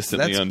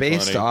consistently unfunny.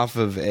 That's based off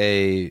of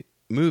a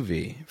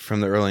movie from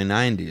the early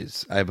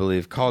 90s, I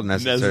believe, called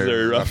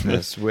Necessary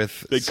Roughness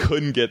with... They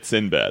couldn't get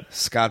Sinbad.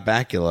 Scott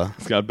Bakula,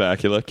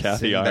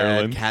 Kathy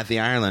Ireland. Kathy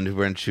Ireland,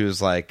 when she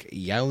was like,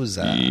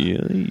 yowza.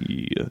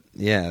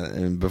 Yeah,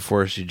 and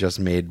before she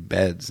just made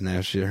beds.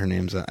 Now her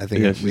name's... I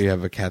think we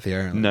have a Kathy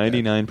Ireland.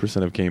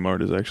 99% of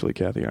Kmart is actually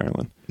Kathy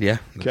Ireland. Yeah.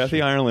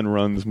 Kathy Ireland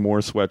runs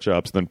more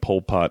sweatshops than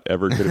Pol Pot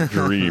ever could have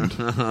dreamed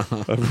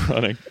of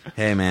running.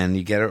 Hey, man,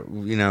 you get it.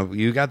 You know,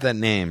 you got that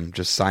name.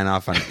 Just sign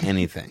off on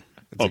anything.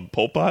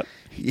 Pol Pot?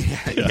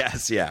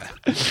 Yes.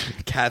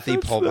 Kathy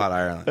Pol Pot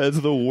Ireland. That's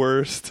the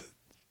worst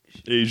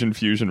Asian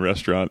fusion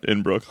restaurant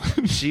in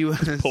Brooklyn. She was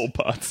Pol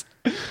Pot's.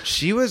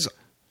 She was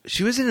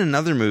in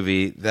another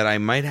movie that I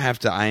might have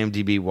to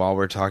IMDb while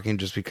we're talking,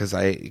 just because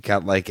I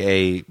got like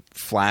a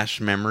flash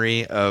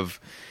memory of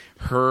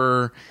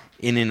her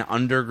in an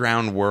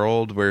underground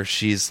world where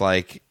she's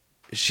like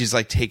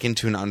taken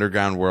to an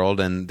underground world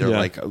and they're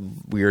like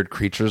weird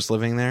creatures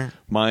living there.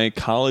 My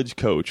college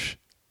coach.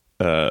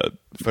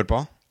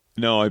 Football?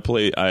 No,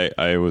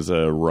 I was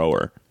a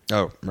rower.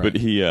 Oh, right. But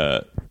he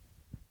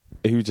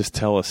would just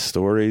tell us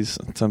stories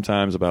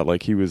sometimes about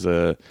like he was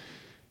on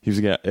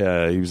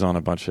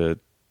a bunch of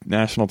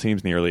national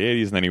teams in the early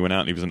 80s, and then he went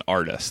out and he was an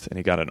artist and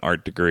he got an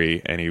art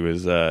degree, and he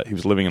was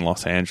living in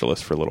Los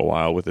Angeles for a little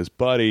while with his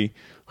buddy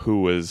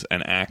who was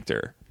an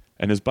actor,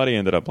 and his buddy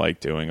ended up like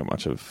doing a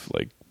bunch of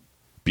like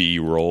B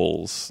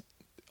roles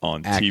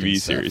on acting TV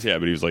stuff. series. Yeah,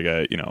 but he was like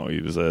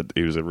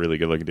he was a really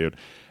good looking dude.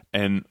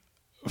 And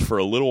for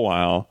a little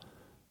while,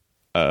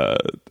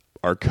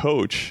 our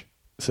coach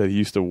said he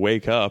used to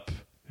wake up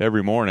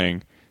every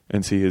morning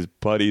and see his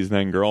buddy's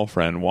then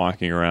girlfriend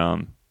walking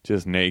around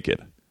just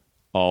naked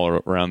all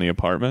around the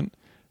apartment.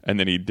 And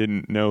then he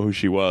didn't know who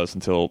she was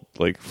until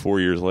like 4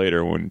 years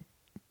later when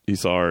he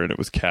saw her, and it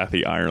was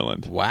Kathy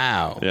Ireland.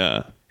 Wow.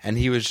 Yeah. And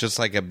he was just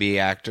like a B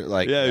actor.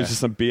 Like, yeah, he was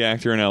just a B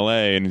actor in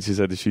L.A., and she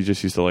said that she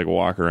just used to like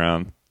walk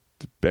around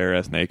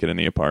bare-ass naked in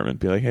the apartment,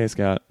 be like, hey,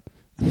 Scott.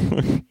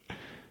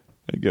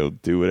 I'd go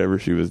do whatever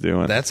she was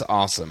doing. That's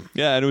awesome.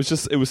 Yeah, and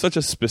it was such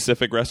a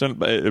specific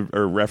restaurant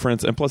or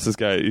reference. And plus, this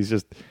guy,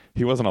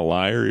 he wasn't a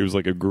liar. He was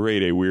like a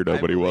grade A weirdo,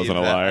 but he wasn't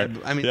a liar.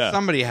 I mean,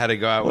 somebody had to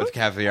go out with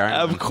Kathy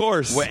Ireland. Of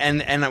course.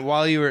 And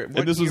while you were...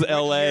 And this was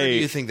L.A. What year do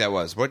you think that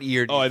was? What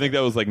year? I think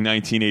that was like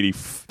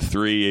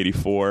 1983,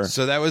 84.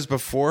 So that was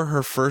before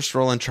her first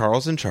role in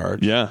Charles in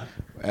Charge. Yeah.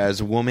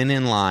 As Woman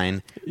in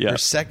Line. Yeah. Her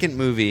second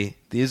movie,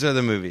 these are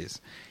the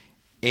movies.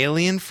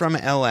 Alien from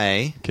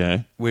L.A.,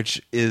 okay,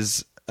 which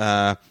is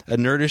A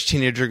nerdish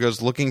teenager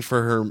goes looking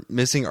for her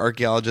missing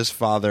archaeologist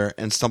father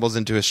and stumbles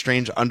into a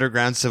strange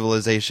underground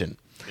civilization.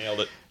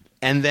 Nailed it.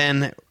 And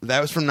then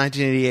that was from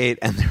 1988,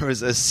 and there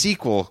was a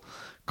sequel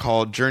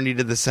called Journey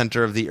to the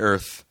Center of the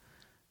Earth,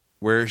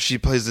 where she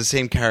plays the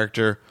same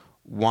character,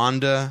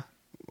 Wanda.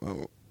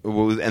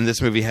 And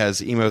this movie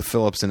has Emo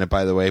Phillips in it,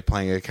 by the way,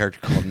 playing a character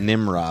called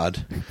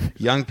Nimrod.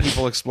 Young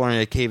people exploring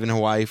a cave in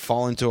Hawaii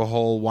fall into a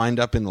hole, wind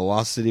up in the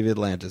lost city of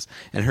Atlantis.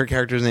 And her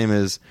character's name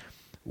is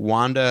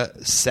Wanda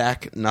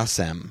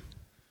Saknussemm.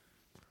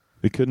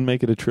 They couldn't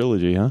make it a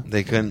trilogy, huh?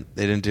 They couldn't.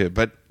 They didn't do it.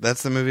 But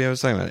that's the movie I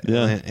was talking about.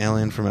 Yeah.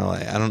 Alien from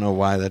L.A. I don't know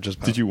why that just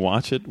popped. Did you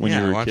watch it when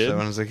Yeah, you were I a watched kid? that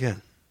when I was a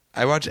kid.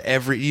 I watch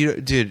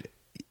dude.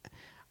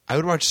 I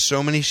would watch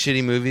so many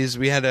shitty movies.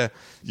 We had a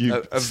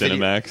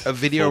Cinemax,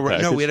 video. full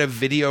package? No, we had a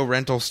video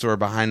rental store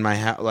behind my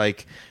house,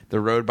 like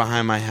the road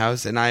behind my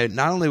house. And I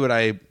not only would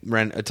I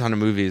rent a ton of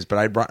movies, but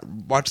I'd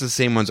watch the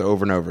same ones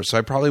over and over. So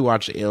I probably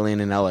watched Alien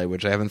in L.A.,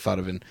 which I haven't thought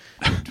of in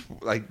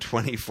like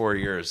 24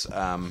 years.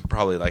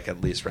 Probably like at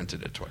least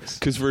rented it twice.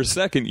 Because for a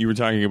second you were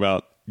talking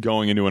about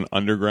going into an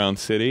underground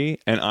city,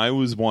 and I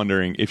was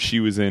wondering if she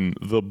was in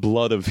The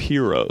Blood of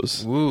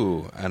Heroes.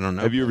 Ooh, I don't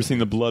know. Have you ever seen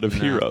The Blood of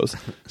Heroes?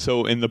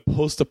 So in the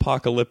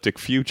post-apocalyptic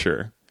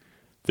future,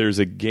 there's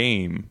a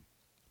game.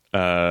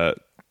 It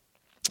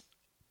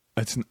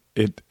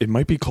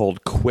might be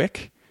called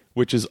Quick,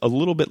 which is a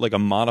little bit like a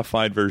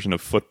modified version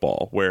of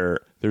football, where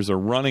there's a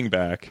running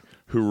back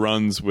who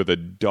runs with a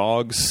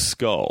dog's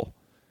skull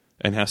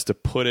and has to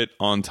put it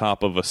on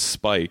top of a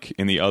spike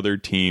in the other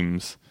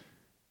team's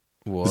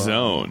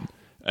zone.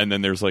 And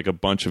then there's like a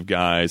bunch of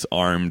guys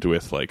armed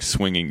with like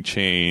swinging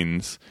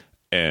chains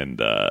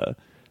and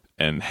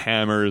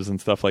hammers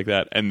and stuff like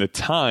that. And the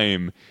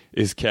time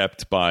is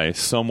kept by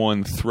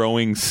someone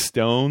throwing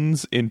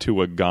stones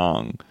into a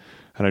gong.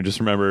 And I just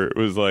remember it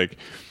was like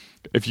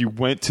if you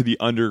went to the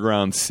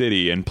underground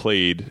city and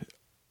played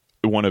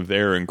one of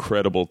their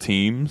incredible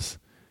teams,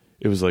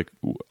 it was like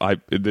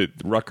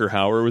Rutger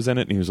Hauer was in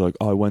it, and he was like,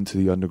 I went to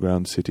the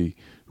underground city.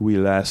 We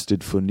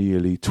lasted for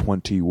nearly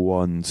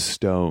 21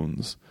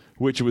 stones,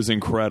 which was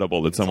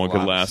incredible that someone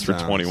could last for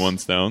 21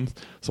 stones.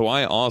 So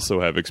I also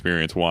have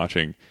experience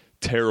watching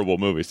terrible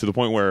movies to the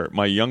point where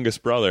my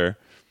youngest brother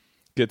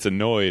gets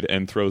annoyed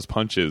and throws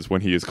punches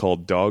when he is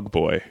called Dog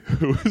Boy,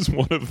 who is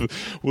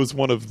was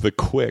one of the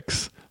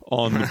quicks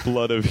on The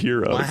Blood of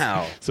Heroes.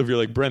 Wow. So if you're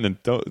like, Brendan,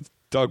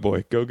 Dog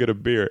Boy, go get a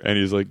beer. And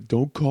he's like,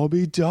 don't call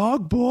me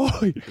Dog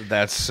Boy.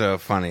 That's so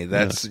funny.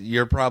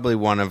 You're probably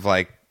one of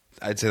like,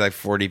 I'd say like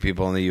 40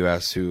 people in the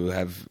U.S. who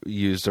have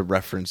used a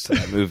reference to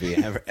that movie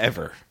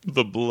ever.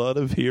 The Blood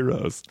of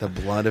Heroes. The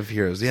Blood of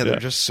Heroes. Yeah, there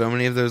are just so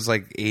many of those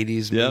like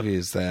 80s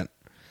movies that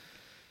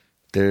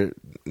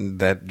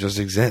just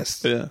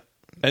exist. Yeah.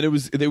 And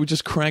they would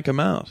just crank them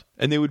out,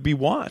 and they would be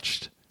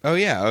watched. Oh,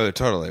 yeah. Oh,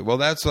 totally. Well,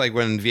 that's like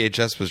when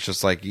VHS was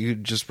just like, you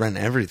just rent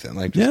everything.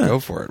 Like, just go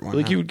for it. Why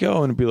like, not? you would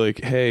go and be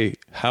like, hey,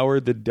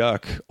 Howard the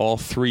Duck, all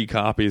 3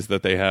 copies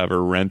that they have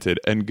are rented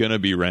and going to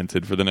be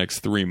rented for the next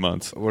 3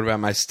 months. What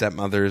about My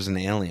Stepmother is an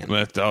Alien?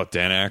 Dan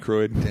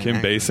Aykroyd, Kim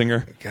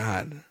Basinger.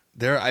 God.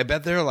 I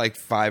bet there are like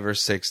 5 or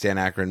 6 Dan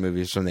Aykroyd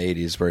movies from the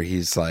 80s where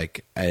he's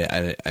like,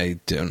 I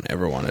don't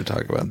ever want to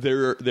talk about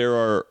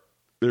that.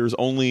 There's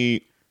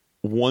only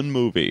one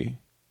movie.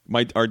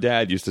 Our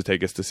dad used to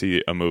take us to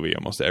see a movie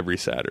almost every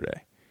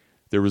Saturday.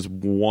 There was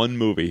one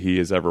movie he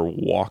has ever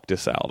walked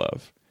us out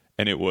of,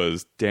 and it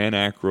was Dan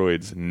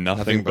Aykroyd's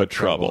Nothing But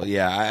Trouble.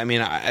 Yeah, I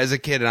mean, as a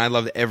kid, and I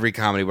loved every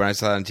comedy. When I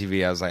saw it on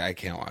TV, I was like, I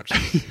can't watch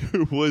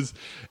this.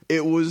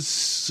 It was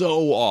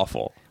so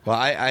awful. Well,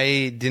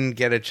 I didn't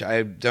get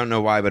I don't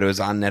know why, but it was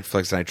on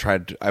Netflix,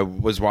 and I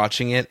was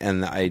watching it,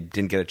 and I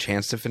didn't get a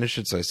chance to finish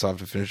it, so I still have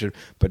to finish it.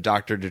 But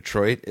Dr.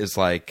 Detroit is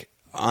like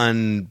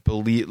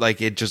unbelievable.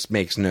 Like, it just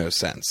makes no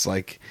sense.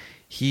 Like,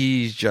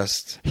 he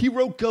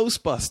wrote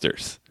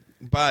Ghostbusters,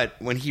 but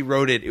when he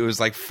wrote it, it was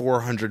like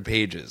 400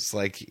 pages.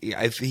 Like,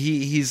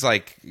 he's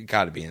like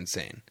got to be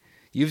insane.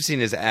 You've seen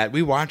his ad.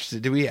 Did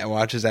we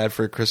watch his ad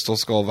for Crystal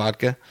Skull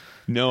vodka?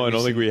 No, I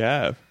don't think we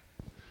have.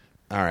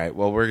 All right.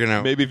 Well, we're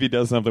gonna maybe if he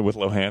does something with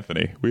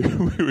Lohanthony, we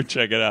would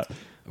check it out.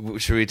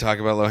 Should we talk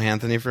about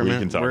Lohanthony for a minute?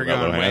 We can talk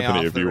about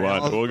Lohanthony if you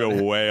want. We'll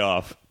go way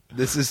off.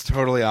 This is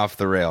totally off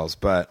the rails,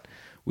 but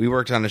we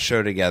worked on a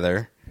show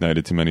together. Night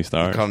of Too Many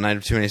Stars. Called Night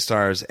of Too Many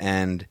Stars,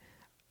 and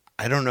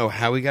I don't know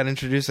how we got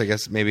introduced. I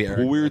guess maybe Eric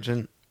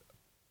mentioned.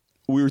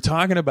 We were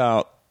talking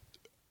about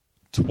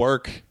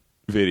twerk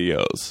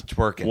videos.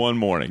 Twerking. One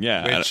morning,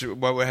 yeah.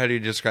 How do you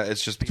describe it?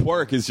 It's just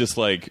twerk is just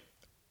like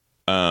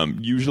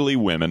usually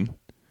women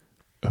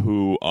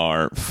who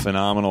are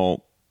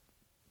phenomenal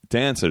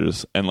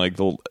dancers, and like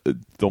they'll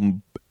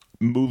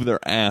move their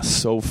ass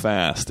so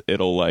fast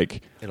it'll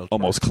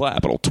almost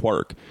clap. It'll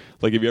twerk.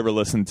 Like, if you ever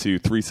listen to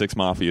 3-6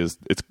 Mafia's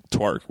It's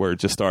Twerk, where it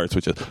just starts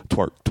with just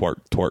twerk,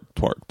 twerk, twerk,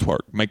 twerk, twerk,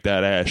 make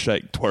that ass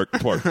shake, twerk,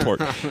 twerk,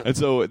 twerk. And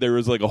so there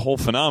was like a whole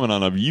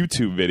phenomenon of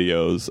YouTube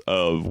videos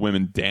of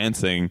women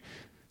dancing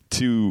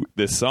to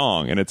this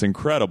song, and it's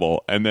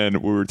incredible. And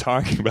then we were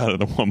talking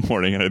about it one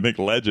morning, and I think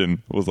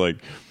Legend was like,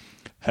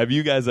 have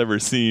you guys ever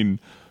seen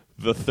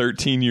the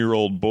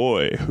 13-year-old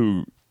boy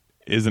who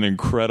is an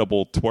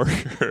incredible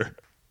twerker.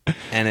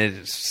 And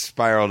it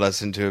spiraled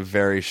us into a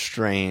very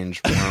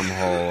strange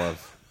wormhole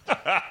of...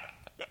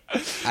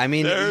 I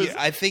mean,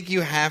 I think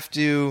you have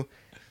to...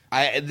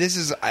 this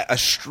is a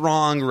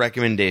strong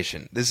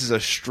recommendation. This is a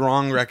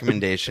strong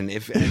recommendation.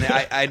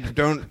 I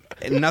don't...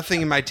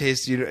 Nothing in my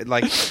taste... You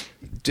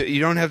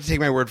don't have to take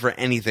my word for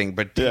anything,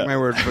 but take my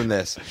word from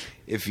this.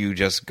 If you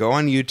just go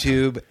on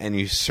YouTube and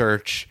you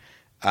search...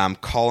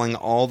 calling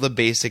all the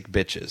basic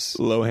bitches.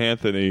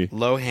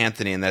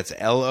 Lohanthony, and that's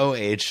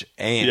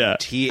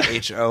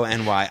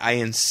Lohanthony. I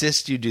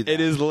insist you do that.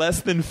 It is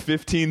less than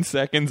 15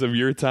 seconds of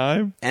your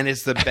time. And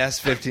it's the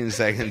best 15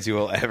 seconds you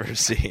will ever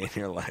see in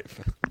your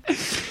life.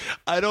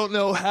 I don't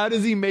know. How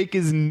does he make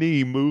his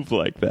knee move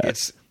like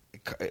that?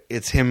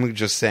 It's him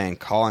just saying,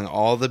 calling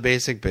all the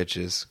basic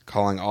bitches.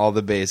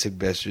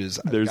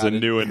 There's a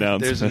new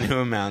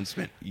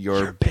announcement.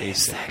 You're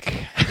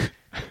basic.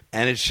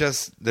 And it's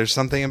just, there's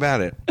something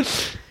about it.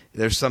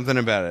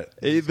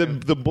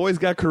 The boy's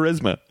got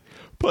charisma.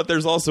 But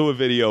there's also a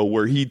video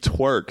where he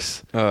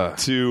twerks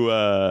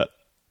to...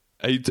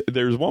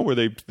 there's one where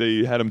they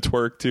had him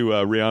twerk to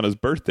Rihanna's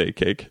birthday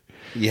cake.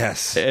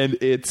 Yes. And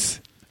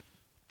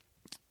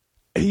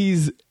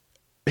he's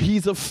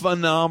a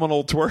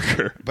phenomenal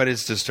twerker. But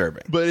it's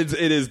disturbing.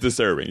 It is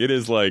disturbing. It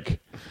is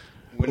like...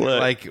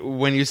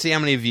 when you see how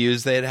many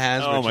views that it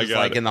has, which is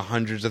like in the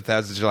hundreds of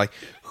thousands, you're like,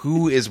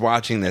 who is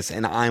watching this?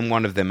 And I'm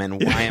one of them.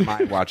 And why am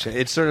I watching it?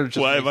 It's sort of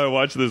just why have I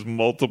watched this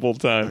multiple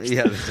times?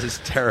 Yeah, this is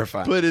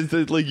terrifying. But it's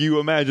like you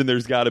imagine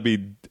there's got to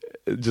be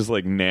just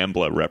like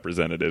NAMBLA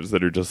representatives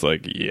that are just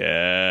like,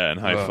 and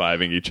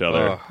high-fiving each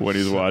other when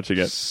he's watching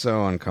it.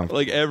 So uncomfortable.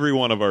 Like every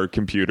one of our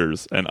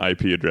computers and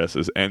IP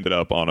addresses ended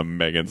up on a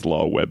Megan's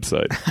Law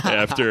website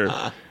after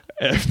that.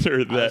 I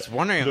was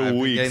wondering if I've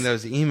been getting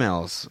those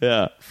emails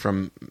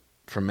from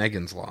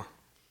Megan's Law.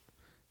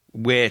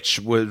 Which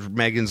was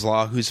Megan's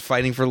Law, who's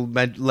fighting for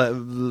Megan's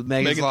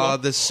Law,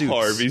 the suits.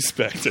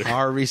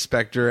 Harvey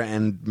Specter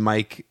and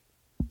Mike.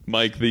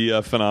 Mike,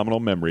 the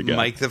phenomenal memory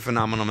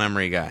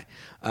guy.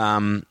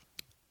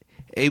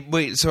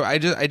 Wait, so I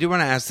do want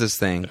to ask this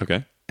thing.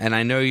 Okay. And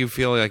I know you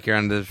feel like you're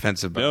on the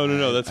defensive.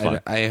 No, that's fine.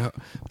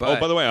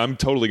 But, by the way, I'm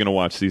totally going to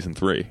watch season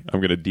 3.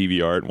 I'm going to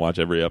DVR it and watch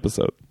every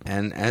episode.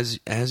 And as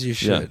you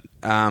should.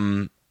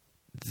 Yeah.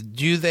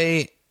 Do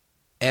they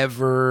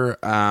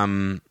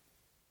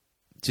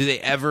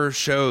ever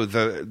show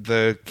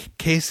the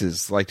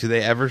cases? Like, do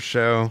they ever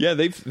show? Yeah,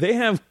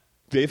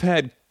 they've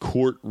had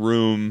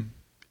courtroom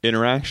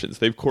interactions.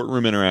 They've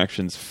courtroom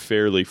interactions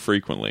fairly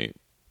frequently,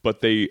 but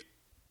I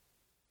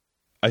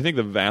think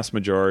the vast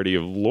majority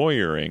of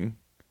lawyering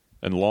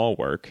and law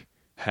work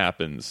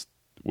happens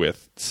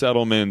with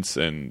settlements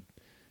and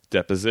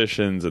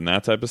depositions and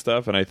that type of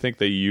stuff, and I think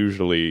they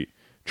usually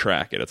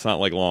track it. It's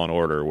not like Law and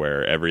Order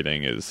where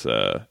everything is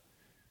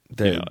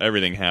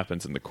everything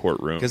happens in the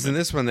courtroom. Because in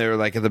this one, they were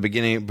like at the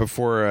beginning,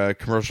 before a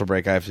commercial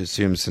break, I have to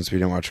assume, since we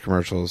don't watch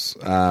commercials,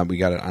 we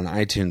got it on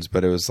iTunes,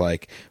 but it was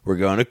like, we're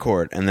going to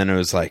court, and then it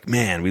was like,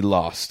 man, we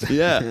lost.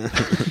 Yeah.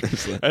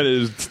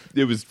 And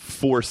it was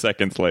 4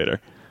 seconds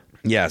later.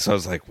 Yeah, so I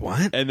was like,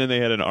 what? And then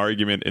they had an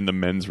argument in the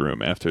men's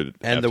room after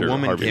the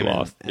woman Harvey came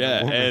lost. in.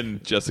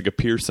 And Jessica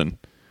Pearson,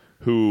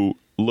 who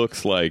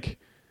looks like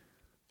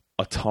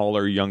a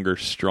taller, younger,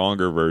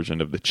 stronger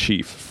version of the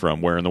Chief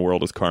from Where in the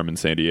World is Carmen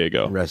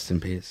Sandiego. Rest in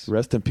peace.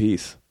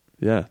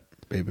 Yeah.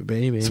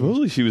 Baby.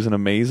 Supposedly she was an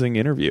amazing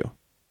interview.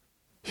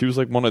 She was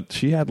like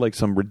she had like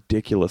some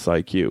ridiculous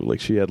IQ. Like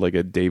she had like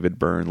a David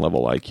Byrne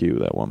level IQ,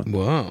 that woman.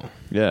 Whoa.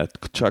 Yeah.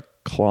 Chuck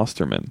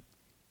Klosterman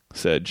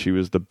said she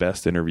was the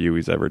best interview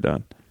he's ever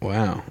done.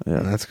 Wow. Yeah.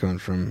 And that's going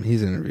from,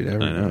 he's interviewed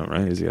everybody. I know,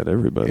 right? He's got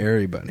everybody.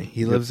 Everybody.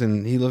 He lives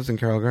in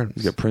Carroll Gardens.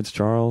 He's got Prince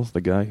Charles,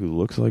 the guy who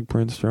looks like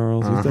Prince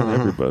Charles. He's done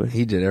everybody.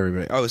 He did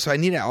everybody. Oh, so I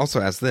need to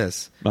also ask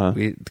this,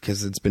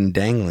 because it's been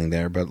dangling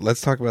there, but let's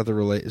talk about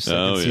the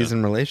second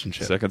season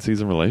relationship. Second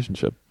season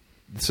relationship.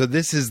 So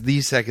this is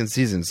the second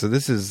season. So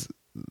this is...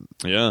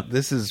 Yeah.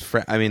 This is,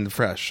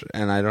 fresh,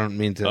 and I don't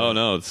mean to... Oh,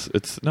 no,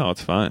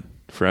 it's fine.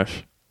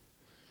 Fresh.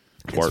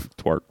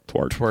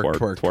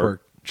 Twerk.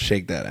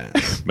 Shake that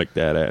ass. Make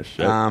that ass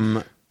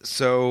shake.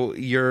 So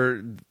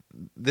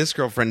this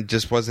girlfriend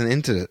just wasn't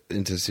into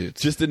suits.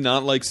 Just did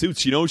not like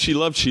suits. You know what she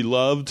loved? She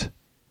loved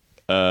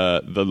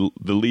the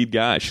lead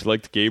guy. She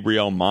liked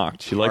Gabriel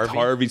Macht. She liked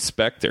Harvey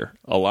Specter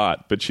a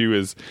lot, but she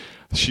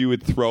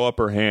would throw up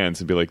her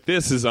hands and be like,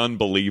 "This is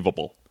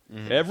unbelievable."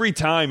 Mm-hmm. Every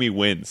time he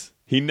wins,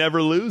 he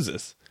never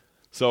loses.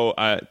 So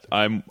I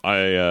got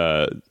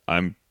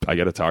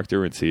to talk to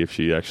her and see if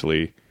she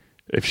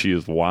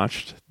has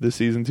watched the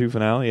season 2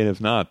 finale, and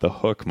if not, the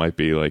hook might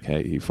be like,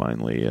 "Hey, he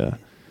finally."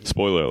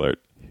 Spoiler alert.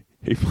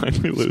 He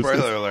finally loses.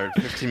 Spoiler alert.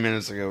 15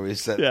 minutes ago we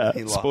said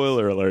he lost.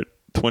 Spoiler alert.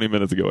 20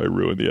 minutes ago I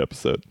ruined the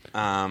episode.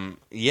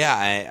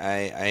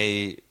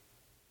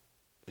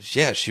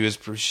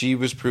 She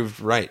was proved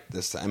right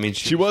this time. I mean,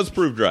 she was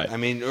proved right. I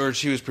mean, or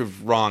she was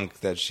proved wrong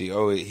that he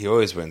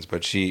always wins,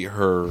 but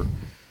her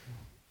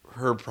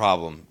her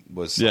problem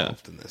was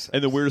solved in this episode.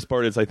 And the weirdest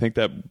part is I think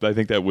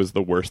that was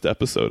the worst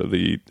episode of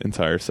the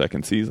entire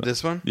second season.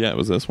 This one? Yeah, it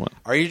was this one.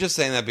 Are you just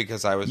saying that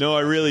because I was... No,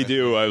 I really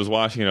do. I was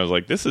watching it. I was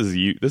like, this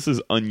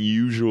is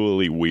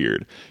unusually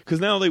weird. Because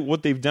now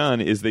what they've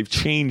done is they've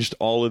changed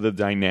all of the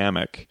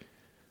dynamic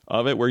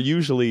of it, where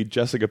usually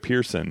Jessica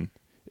Pearson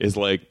is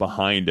like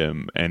behind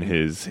him and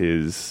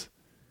his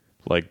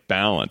like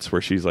balance,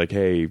 where she's like,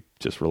 hey,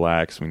 just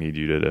relax. We need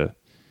you to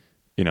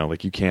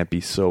like you can't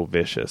be so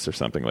vicious or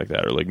something like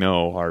that. Or like,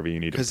 no, Harvey, you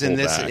need to pull back.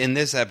 Because in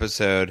this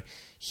episode,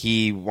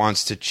 he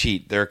wants to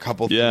cheat. There are a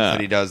couple things that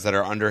he does that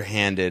are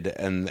underhanded,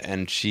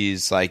 and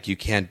she's like, you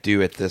can't do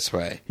it this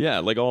way. Yeah,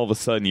 like all of a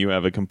sudden you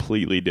have a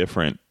completely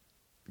different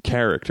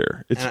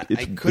character. It's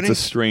a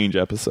strange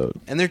episode.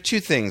 And there are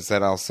two things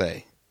that I'll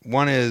say.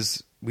 One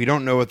is we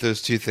don't know what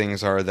those two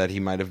things are that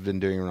he might have been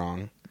doing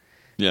wrong.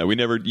 Yeah,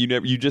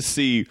 you just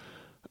see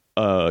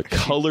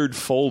colored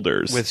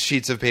folders with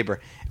sheets of paper,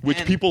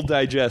 which people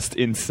digest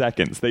in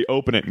seconds. They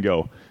open it and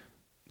go,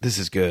 this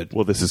is good.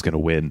 Well, this is going to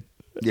win.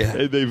 Yeah.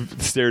 And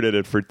they've stared at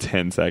it for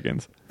 10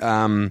 seconds.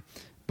 But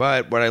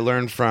what I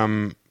learned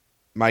from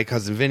My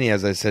Cousin Vinny,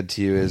 as I said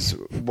to you, is...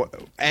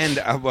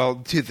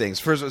 two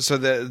things. First, so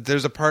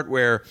there's a part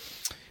where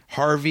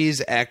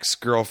Harvey's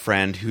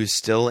ex-girlfriend, who's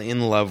still in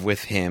love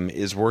with him,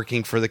 is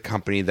working for the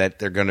company that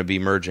they're going to be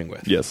merging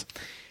with. Yes.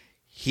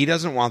 He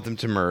doesn't want them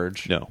to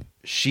merge. No.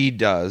 She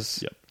does.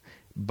 Yep.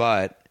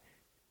 But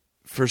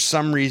for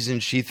some reason,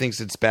 she thinks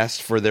it's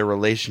best for their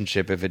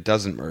relationship if it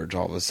doesn't merge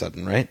all of a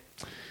sudden, right?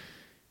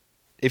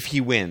 If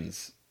he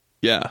wins.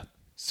 Yeah.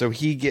 So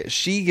she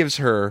gives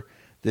her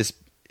this...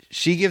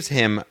 She gives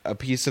him a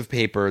piece of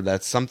paper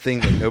that's something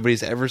that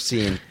nobody's ever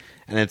seen,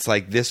 and it's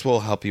like, this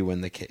will help you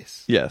win the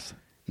case. Yes.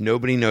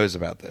 Nobody knows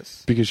about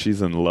this. Because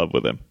she's in love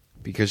with him.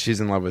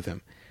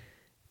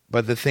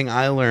 But the thing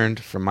I learned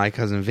from My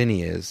Cousin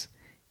Vinny is...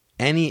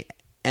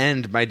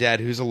 And my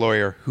dad, who's a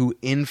lawyer, who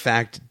in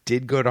fact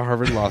did go to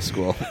Harvard Law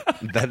School.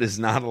 That is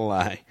not a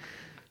lie.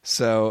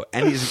 So,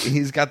 and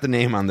he's got the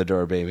name on the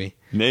door, baby.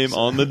 Name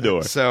on the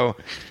door. So,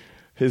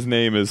 his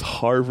name is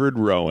Harvard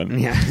Rowan.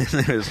 Yeah,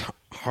 it is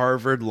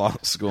Harvard Law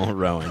School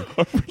Rowan.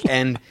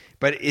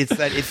 But it's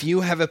that if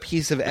you have a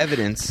piece of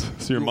evidence...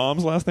 So your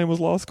mom's last name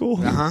was Law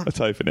School? Uh-huh. It's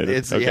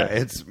hyphenated. Yeah,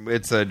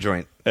 it's a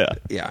joint.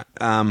 Yeah.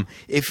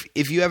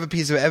 If you have a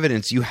piece of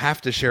evidence, you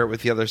have to share it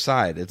with the other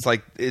side. It's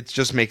like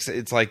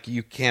it's like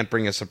you can't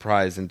bring a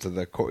surprise into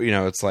the court.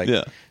 It's like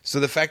so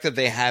the fact that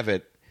they have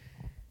it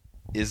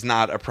is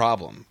not a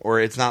problem,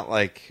 or it's not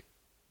like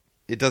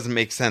it doesn't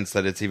make sense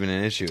that it's even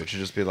an issue. It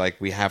should just be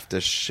like, we have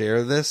to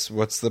share this.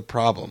 What's the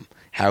problem?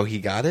 How he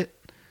got it?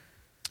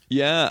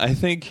 Yeah, I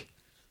think.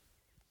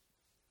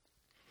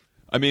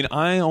 I mean,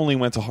 I only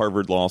went to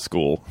Harvard Law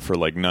School for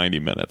like 90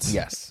 minutes.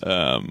 Yes.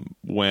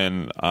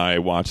 When I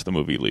watched the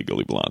movie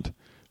Legally Blonde.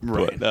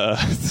 Right. But,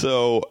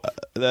 so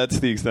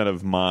that's the extent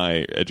of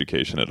my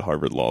education at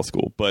Harvard Law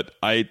School. But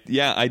I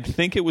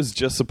think it was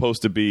just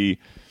supposed to be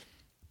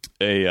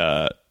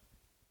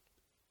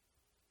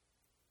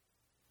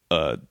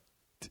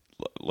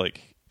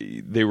like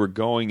they were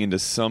going into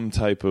some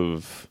type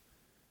of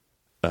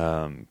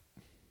God,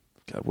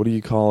 what do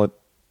you call it?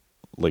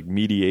 Like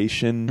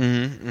mediation.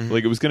 Mm-hmm.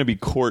 Like it was going to be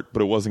court,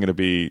 but it wasn't going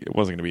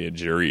to be a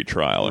jury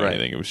trial or right.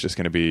 anything. It was just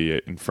going to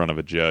be in front of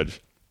a judge,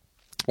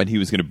 and he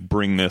was going to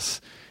bring this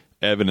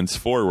evidence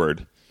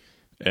forward.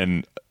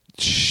 And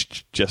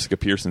Jessica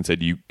Pearson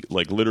said, you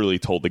like literally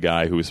told the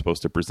guy who was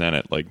supposed to present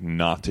it like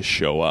not to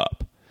show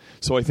up.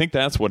 So I think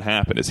that's what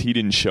happened is he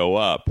didn't show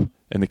up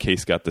and the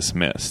case got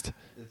dismissed.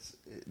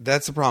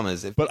 That's the problem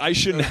but I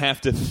shouldn't have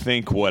to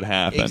think what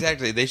happened.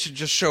 Exactly. They should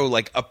just show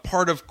like a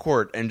part of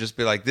court and just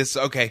be like, this,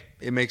 okay,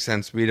 it makes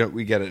sense. We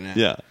get it now.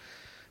 Yeah.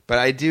 But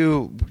I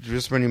do,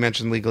 just when you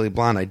mentioned Legally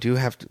Blonde, I do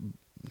have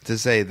to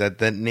say that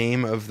the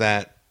name of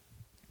that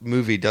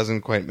movie doesn't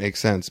quite make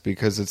sense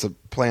because it's a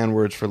play on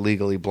words for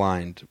Legally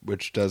Blind,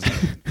 which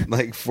doesn't,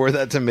 like, for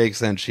that to make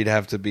sense, she'd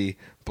have to be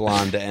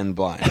blonde and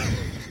blind.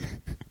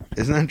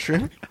 Isn't that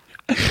true?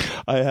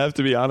 I have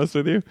to be honest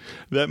with you.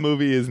 That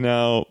movie is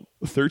now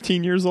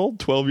 13 years old,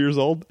 12 years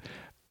old.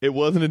 It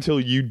wasn't until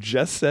you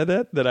just said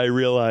that I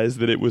realized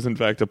that it was, in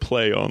fact, a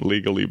play on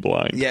Legally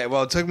Blind. Yeah,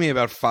 well, it took me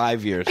about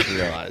 5 years to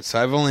realize.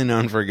 So I've only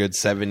known for a good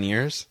 7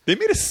 years. They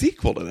made a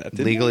sequel to that,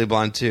 didn't Legally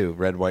Blonde 2,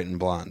 Red, White, and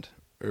Blonde.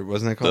 Or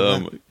wasn't it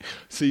called that?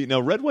 See,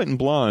 now, Red, White, and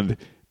Blonde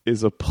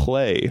is a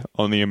play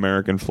on the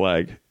American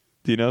flag.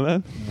 Do you know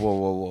that?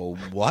 Whoa.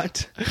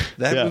 What?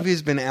 That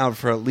movie's been out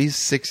for at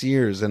least 6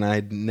 years, and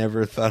I'd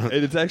never thought of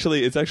it. It's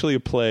actually a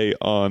play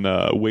on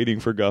Waiting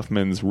for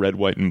Guffman's Red,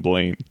 White, and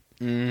Blaine.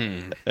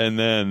 Mm. And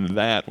then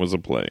that was a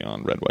play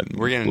on Red, White, and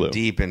Blue. We're getting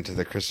deep into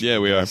the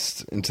Christopher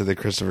Guest, into the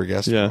Christopher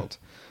Guest world.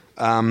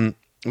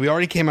 We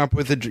already came up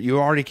with you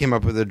already came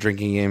up with a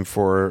drinking game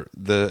for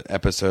the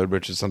episode,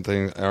 which is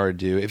something I already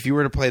do. If you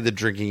were to play the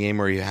drinking game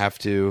where you have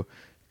to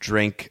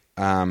drink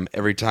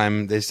every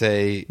time they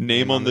say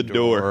name on the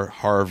door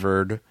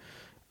Harvard,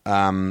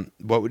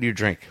 what would you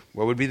drink?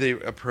 What would be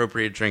the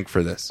appropriate drink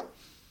for this?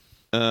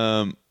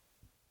 I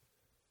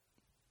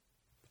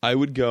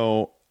would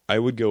go I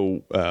would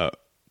go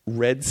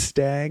Red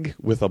Stag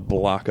with a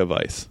block of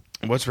ice.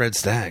 What's Red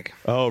Stag?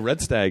 Oh,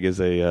 Red Stag is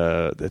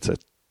it's a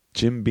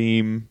Jim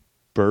Beam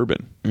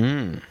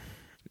bourbon.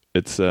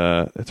 It's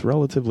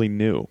relatively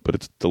new, but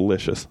it's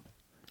delicious.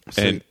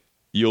 So, and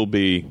you'll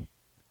be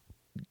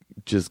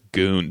just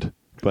gooned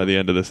by the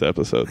end of this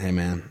episode. Hey,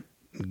 man.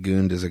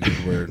 Gooned is a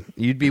good word.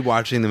 You'd be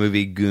watching the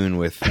movie Goon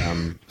with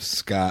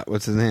Scott.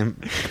 What's his name?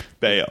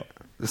 Baio.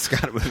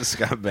 Scott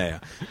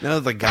Baio. No,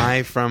 the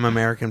guy from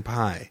American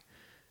Pie.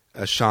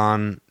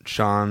 Sean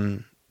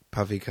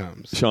Puffy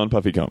Combs. Sean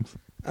Puffy Combs.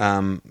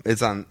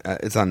 It's on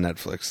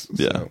Netflix.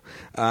 So.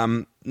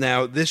 Yeah.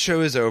 Now this show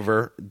is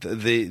over.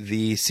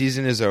 The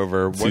season is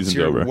over.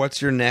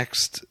 What's your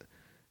next?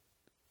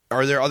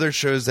 Are there other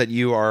shows that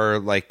you are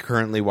like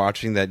currently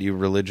watching that you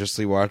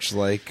religiously watch?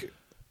 I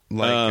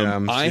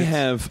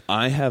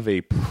have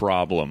a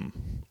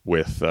problem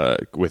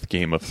with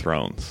Game of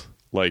Thrones.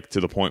 Like to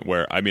the point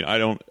where I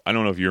don't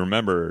know if you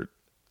remember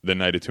the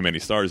Night of Too Many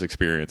Stars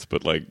experience,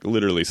 but like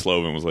literally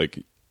Sloven was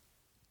like,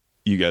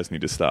 you guys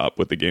need to stop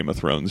with the Game of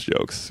Thrones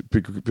jokes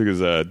because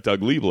Doug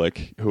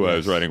Lieblich, who I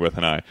was writing with,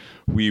 and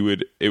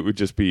it would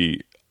just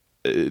be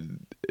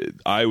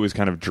I was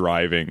kind of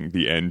driving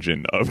the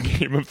engine of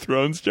Game of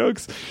Thrones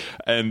jokes,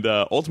 and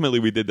ultimately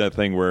we did that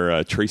thing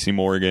where Tracy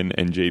Morgan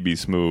and JB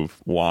Smoove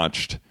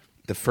watched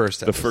the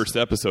first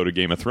episode of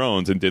Game of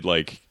Thrones and did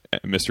like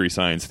Mystery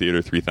Science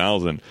Theater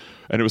 3000,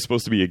 and it was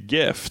supposed to be a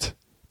gift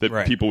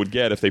that people would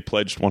get if they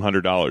pledged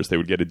 $100. They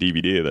would get a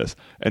DVD of this.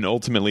 And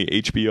ultimately,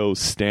 HBO's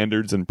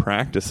standards and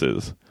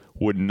practices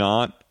would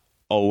not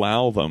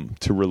allow them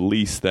to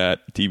release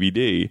that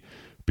DVD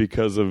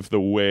because of the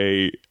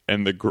way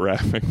and the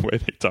graphic way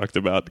they talked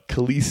about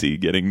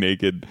Khaleesi getting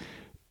naked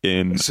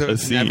in So a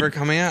it's scene. never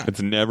coming out?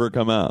 It's never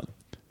come out.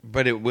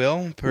 But it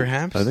will,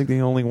 perhaps? I think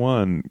the only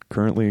one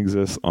currently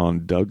exists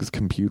on Doug's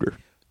computer.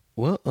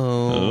 Whoa.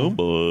 Oh,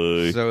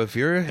 boy. So if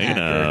you're a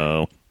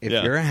hacker...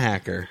 You're a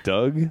hacker...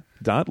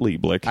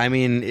 Doug.Lieblich. I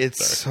mean,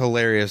 it's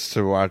hilarious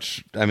to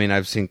watch. I mean,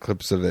 I've seen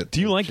clips of it. Do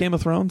you like Game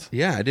of Thrones?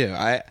 Yeah, I do.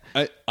 I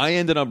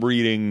ended up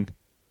reading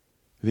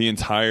the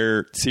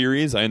entire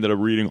series. I ended up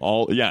reading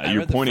all. Yeah,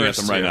 you're pointing at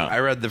them right now. I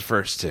read the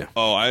first two.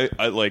 Oh, I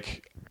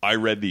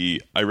read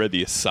the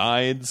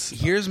asides.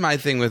 Here's my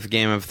thing with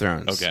Game of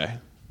Thrones. Okay.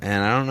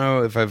 And I don't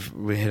know if I've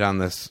hit on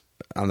this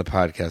on the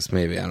podcast.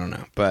 Maybe, I don't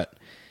know. But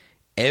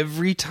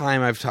every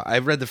time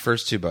I've read the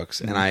first two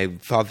books and I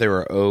thought they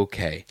were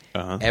okay.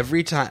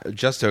 Every time,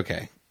 just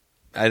okay.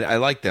 I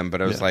liked them, but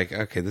I was like,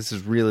 okay, this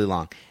is really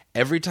long.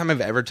 Every time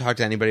I've ever talked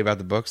to anybody about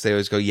the books, they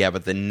always go, yeah,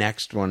 but the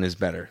next one is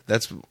better.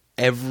 That's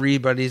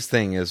everybody's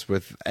thing is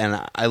with,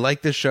 and I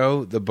like the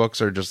show. The books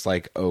are just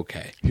like,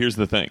 okay. Here's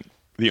the thing.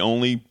 The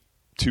only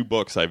two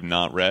books I've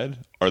not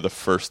read are the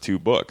first two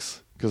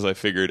books because I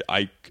figured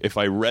if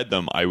I read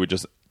them, I would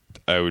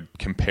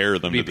compare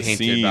them to the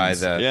scenes. By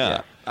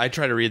the, I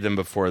try to read them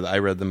before I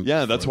read them.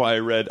 Yeah, that's why I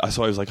read.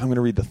 So I was like, I'm going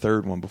to read the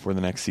third one before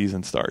the next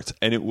season starts,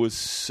 and it was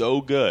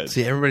so good.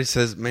 See, everybody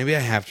says maybe I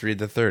have to read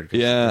the third.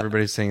 Yeah,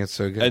 everybody's saying it's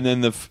so good. And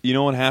then you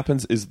know what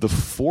happens is the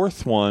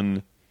fourth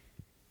one.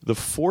 The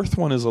fourth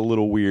one is a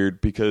little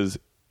weird because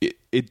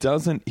it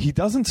doesn't. He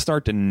doesn't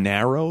start to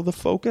narrow the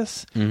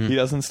focus. Mm-hmm. He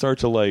doesn't start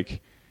to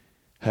like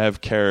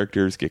have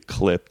characters get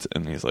clipped,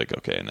 and he's like,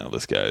 okay, now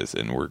this guy's,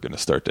 and we're going to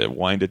start to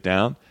wind it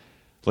down.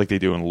 Like they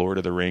do in Lord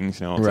of the Rings,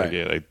 you know,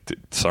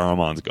 it's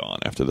Saruman's gone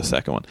after the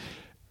second one.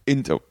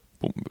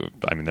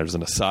 There's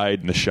an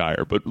aside in the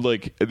Shire, but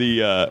like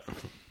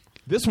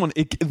this one,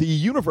 the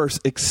universe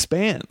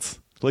expands.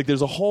 Like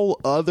there's a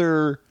whole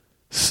other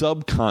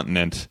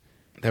subcontinent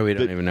that we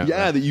don't even know.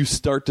 Yeah, that you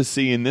start to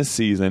see in this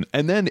season,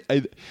 and then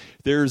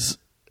there's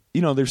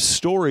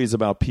stories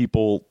about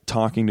people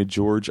talking to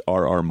George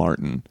R.R.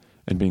 Martin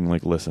and being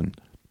like, "Listen,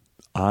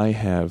 I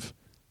have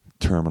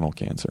terminal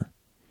cancer.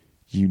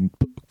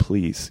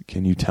 Please,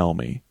 can you tell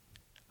me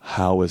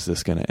how is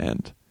this going to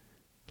end?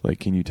 Like,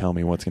 can you tell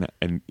me what's going to?"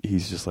 And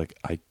he's just like,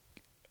 I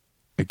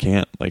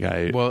can't. Like,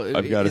 I've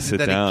got to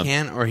sit down. He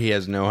can't, or he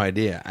has no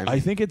idea.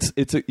 I think it's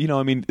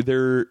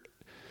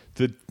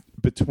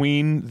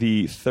between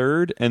the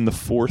third and the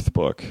fourth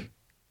book.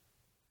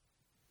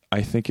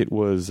 I think it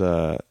was,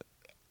 or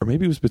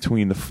maybe it was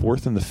between the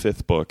fourth and the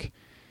fifth book.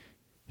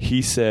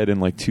 He said in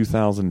like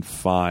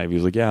 2005, he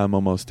was like, "Yeah, I'm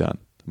almost done.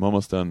 I'm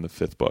almost done the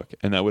fifth book."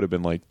 And that would have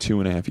been like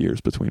 2.5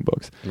 years between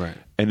books. Right.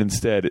 And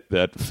instead,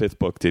 that fifth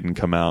book didn't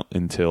come out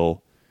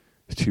until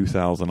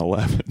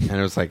 2011. And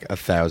it was like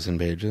 1,000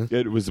 pages?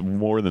 It was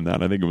more than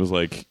that. I think it was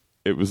like,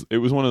 it was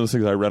one of those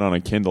things I read on a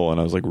Kindle, and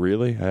I was like,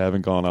 really? I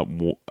haven't gone up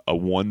a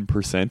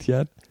 1%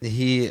 yet?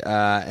 He,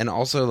 and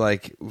also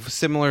like,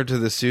 similar to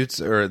the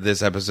Suits, or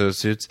this episode's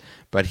Suits,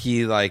 but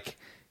he like,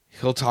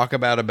 he'll talk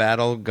about a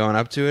battle going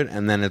up to it,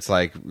 and then it's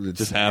like it's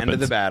just the end of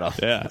the battle.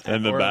 Yeah,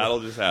 and the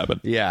battle just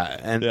happened.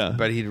 Yeah,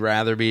 but he'd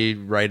rather be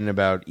writing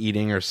about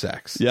eating or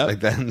sex. Yeah, like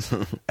that.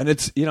 And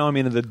it's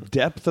the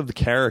depth of the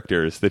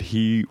characters that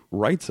he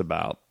writes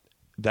about.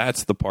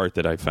 That's the part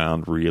that I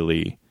found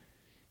really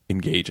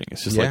engaging.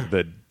 It's just like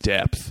the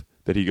depth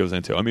that he goes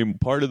into. I mean,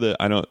 part of the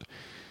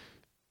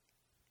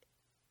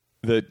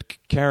the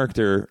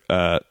character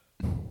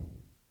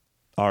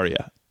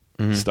Arya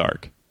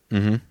Stark.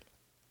 Mm-hmm.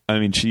 I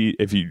mean,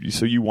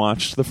 you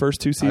watched the first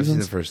two seasons? I've seen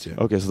the first two.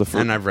 Okay, so the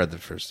first, and I've read the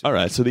first two. All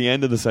right, so the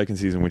end of the second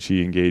season, when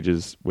she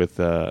engages with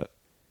the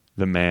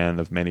man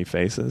of many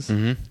faces,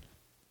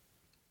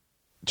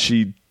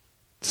 she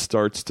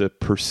starts to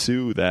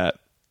pursue that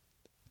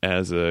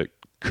as a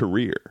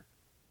career,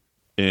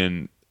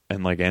 and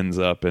like ends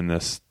up in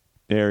this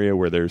area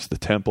where there's the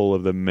temple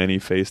of the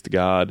many-faced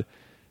god,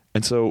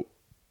 and so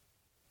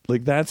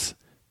like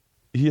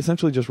he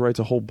essentially just writes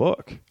a whole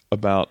book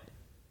about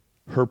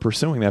her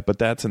pursuing that, but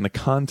that's in the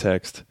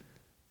context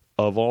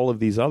of all of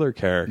these other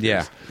characters.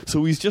 Yeah.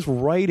 So he's just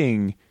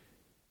writing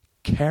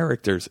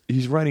characters.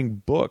 He's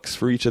writing books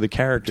for each of the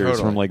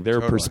characters from like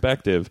their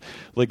perspective.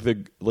 Like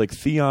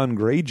Theon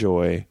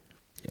Greyjoy.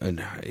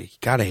 No, you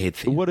gotta hate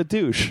Theon. What a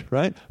douche,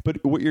 right?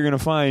 But what you're going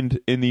to find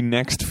in the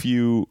next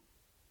few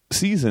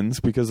seasons,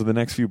 because of the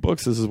next few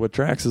books, this is what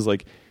tracks, is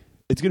like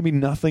it's going to be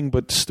nothing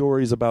but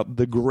stories about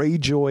the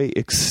Greyjoy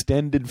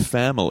extended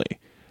family.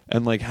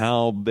 And like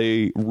how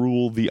they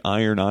rule the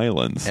Iron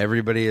Islands.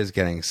 Everybody is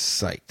getting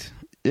psyched.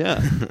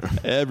 Yeah.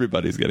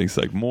 Everybody's getting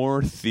psyched.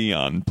 More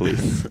Theon,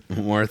 please.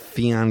 More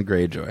Theon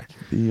Greyjoy.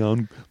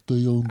 Theon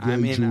Greyjoy. I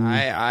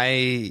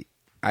mean,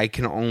 I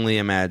can only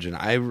imagine.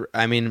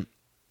 I mean,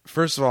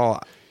 first of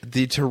all,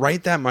 to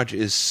write that much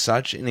is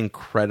such an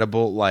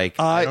incredible, like...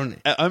 I'm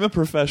a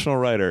professional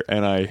writer,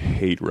 and I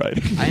hate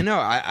writing. I know.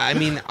 I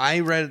mean,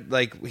 I read,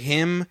 like,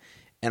 him...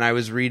 And I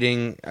was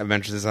reading, I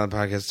mentioned this on the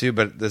podcast too,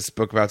 but this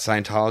book about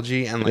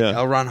Scientology and like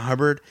L. Ron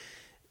Hubbard,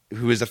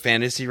 who is a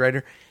fantasy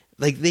writer,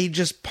 like they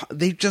just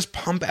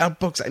pump out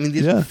books. I mean,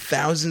 these are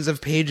thousands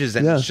of pages,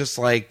 and it's just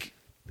like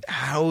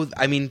how.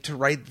 I mean, to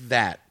write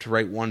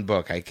one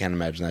book, I can't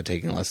imagine that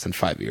taking less than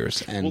 5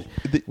 years. And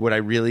would I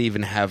really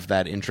even have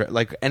that interest?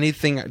 Like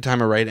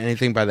time I write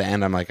anything, by the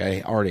end, I'm like,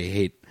 I already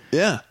hate.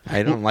 Yeah,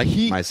 I don't like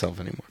myself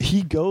anymore.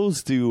 He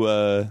goes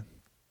to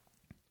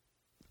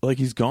like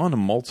he's gone to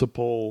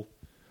multiple.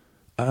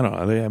 I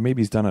don't know,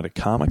 maybe he's done it at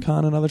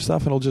Comic-Con and other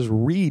stuff, and he'll just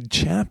read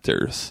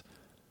chapters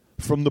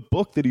from the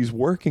book that he's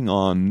working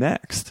on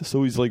next.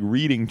 So he's like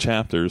reading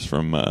chapters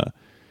from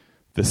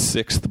the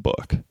sixth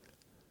book,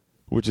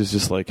 which is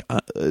just like,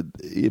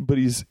 but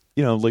he's,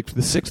 like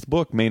the sixth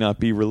book may not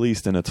be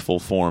released in its full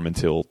form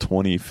until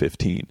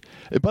 2015.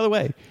 By the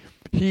way,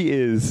 he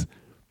is...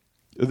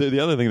 The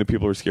other thing that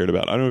people are scared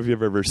about, I don't know if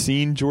you've ever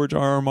seen George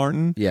R.R.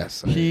 Martin.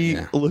 Yes. He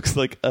looks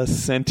like a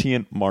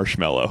sentient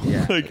marshmallow.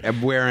 Yeah. Like,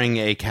 I'm wearing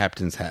a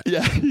captain's hat.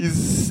 Yeah,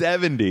 he's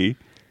 70.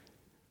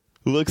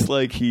 Looks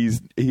like he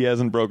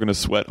hasn't broken a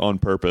sweat on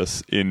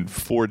purpose in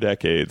 4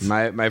 decades.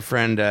 My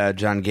friend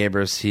John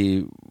Gabris,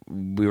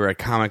 we were at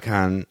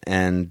Comic-Con,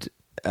 and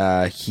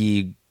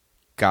he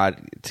got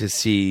to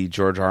see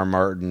George R.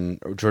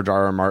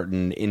 R.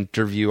 Martin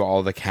interview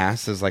all the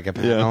cast as like a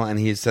panel, and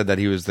he said that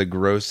he was the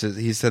grossest.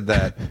 He said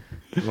that,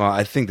 well,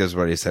 I think that's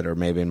what he said, or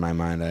maybe in my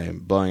mind I'm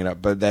blowing it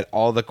up, but that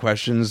all the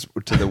questions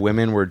to the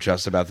women were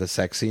just about the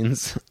sex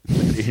scenes.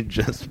 He'd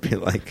just be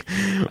like,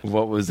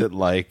 what was it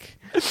like?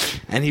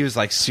 And he was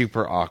like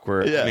super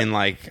awkward. Yeah. I mean,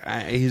 like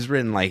he's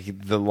written like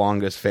the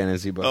longest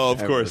fantasy book. Oh,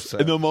 of course, so.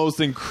 The most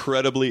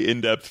incredibly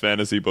in-depth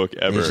fantasy book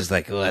ever. He's just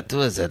like, what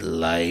was it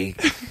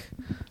like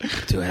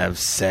to have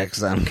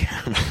sex on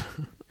camera?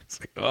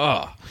 It's like,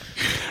 oh.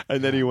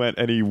 And then he went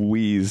and he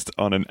wheezed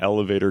on an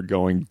elevator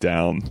going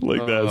down.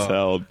 Like that's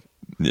how.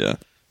 Yeah.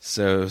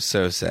 So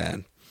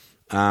sad.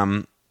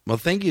 Well,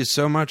 thank you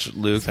so much,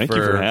 Luke. Thank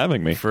you for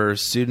having me. For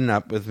suiting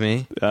up with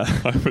me.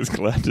 I was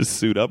glad to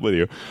suit up with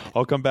you.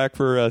 I'll come back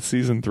for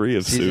season 3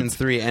 of Suits. Season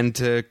 3, and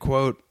to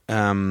quote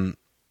Men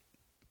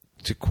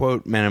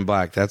in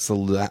Black, that's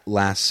the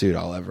last suit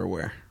I'll ever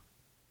wear.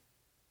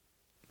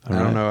 I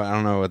don't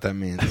know what that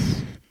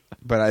means.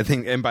 But I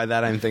think, and by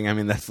that I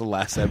mean that's the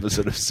last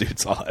episode of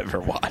Suits I'll ever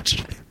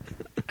watch.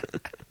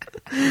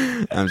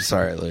 I'm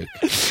sorry, Luke.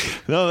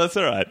 No, that's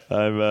all right.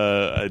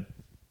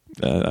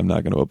 I'm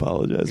not going to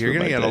apologize. You're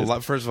going to get a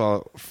lot. First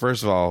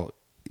of all,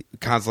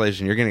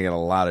 consolation. You're going to get a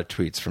lot of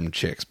tweets from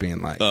chicks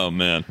being like, "Oh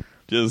man,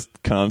 just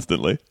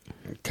constantly."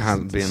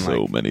 Being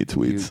so many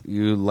tweets.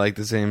 You like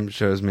the same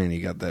show as me, and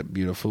you got that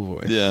beautiful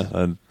voice. Yeah.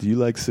 Do you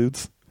like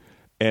Suits?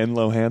 And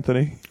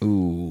Lohanthony?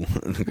 Ooh,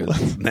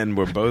 then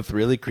we're both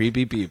really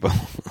creepy people.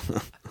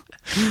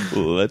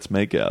 Let's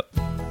make out.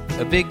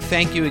 A big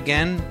thank you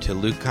again to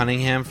Luke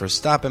Cunningham for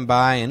stopping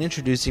by and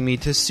introducing me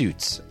to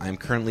Suits. I'm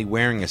currently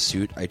wearing a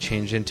suit. I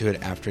changed into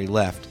it after he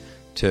left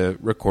to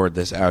record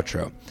this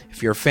outro.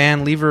 If you're a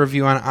fan, leave a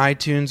review on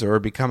iTunes or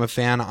become a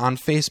fan on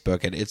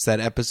Facebook at It's That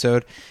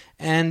Episode.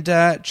 And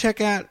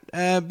check out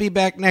Be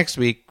Back Next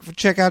Week.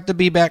 Check out the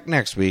Be Back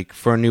Next Week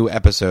for a new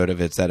episode of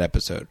It's That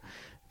Episode.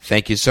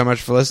 Thank you so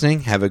much for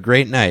listening. Have a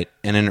great night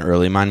and an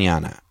early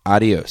mañana.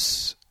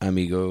 Adios,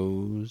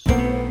 amigos.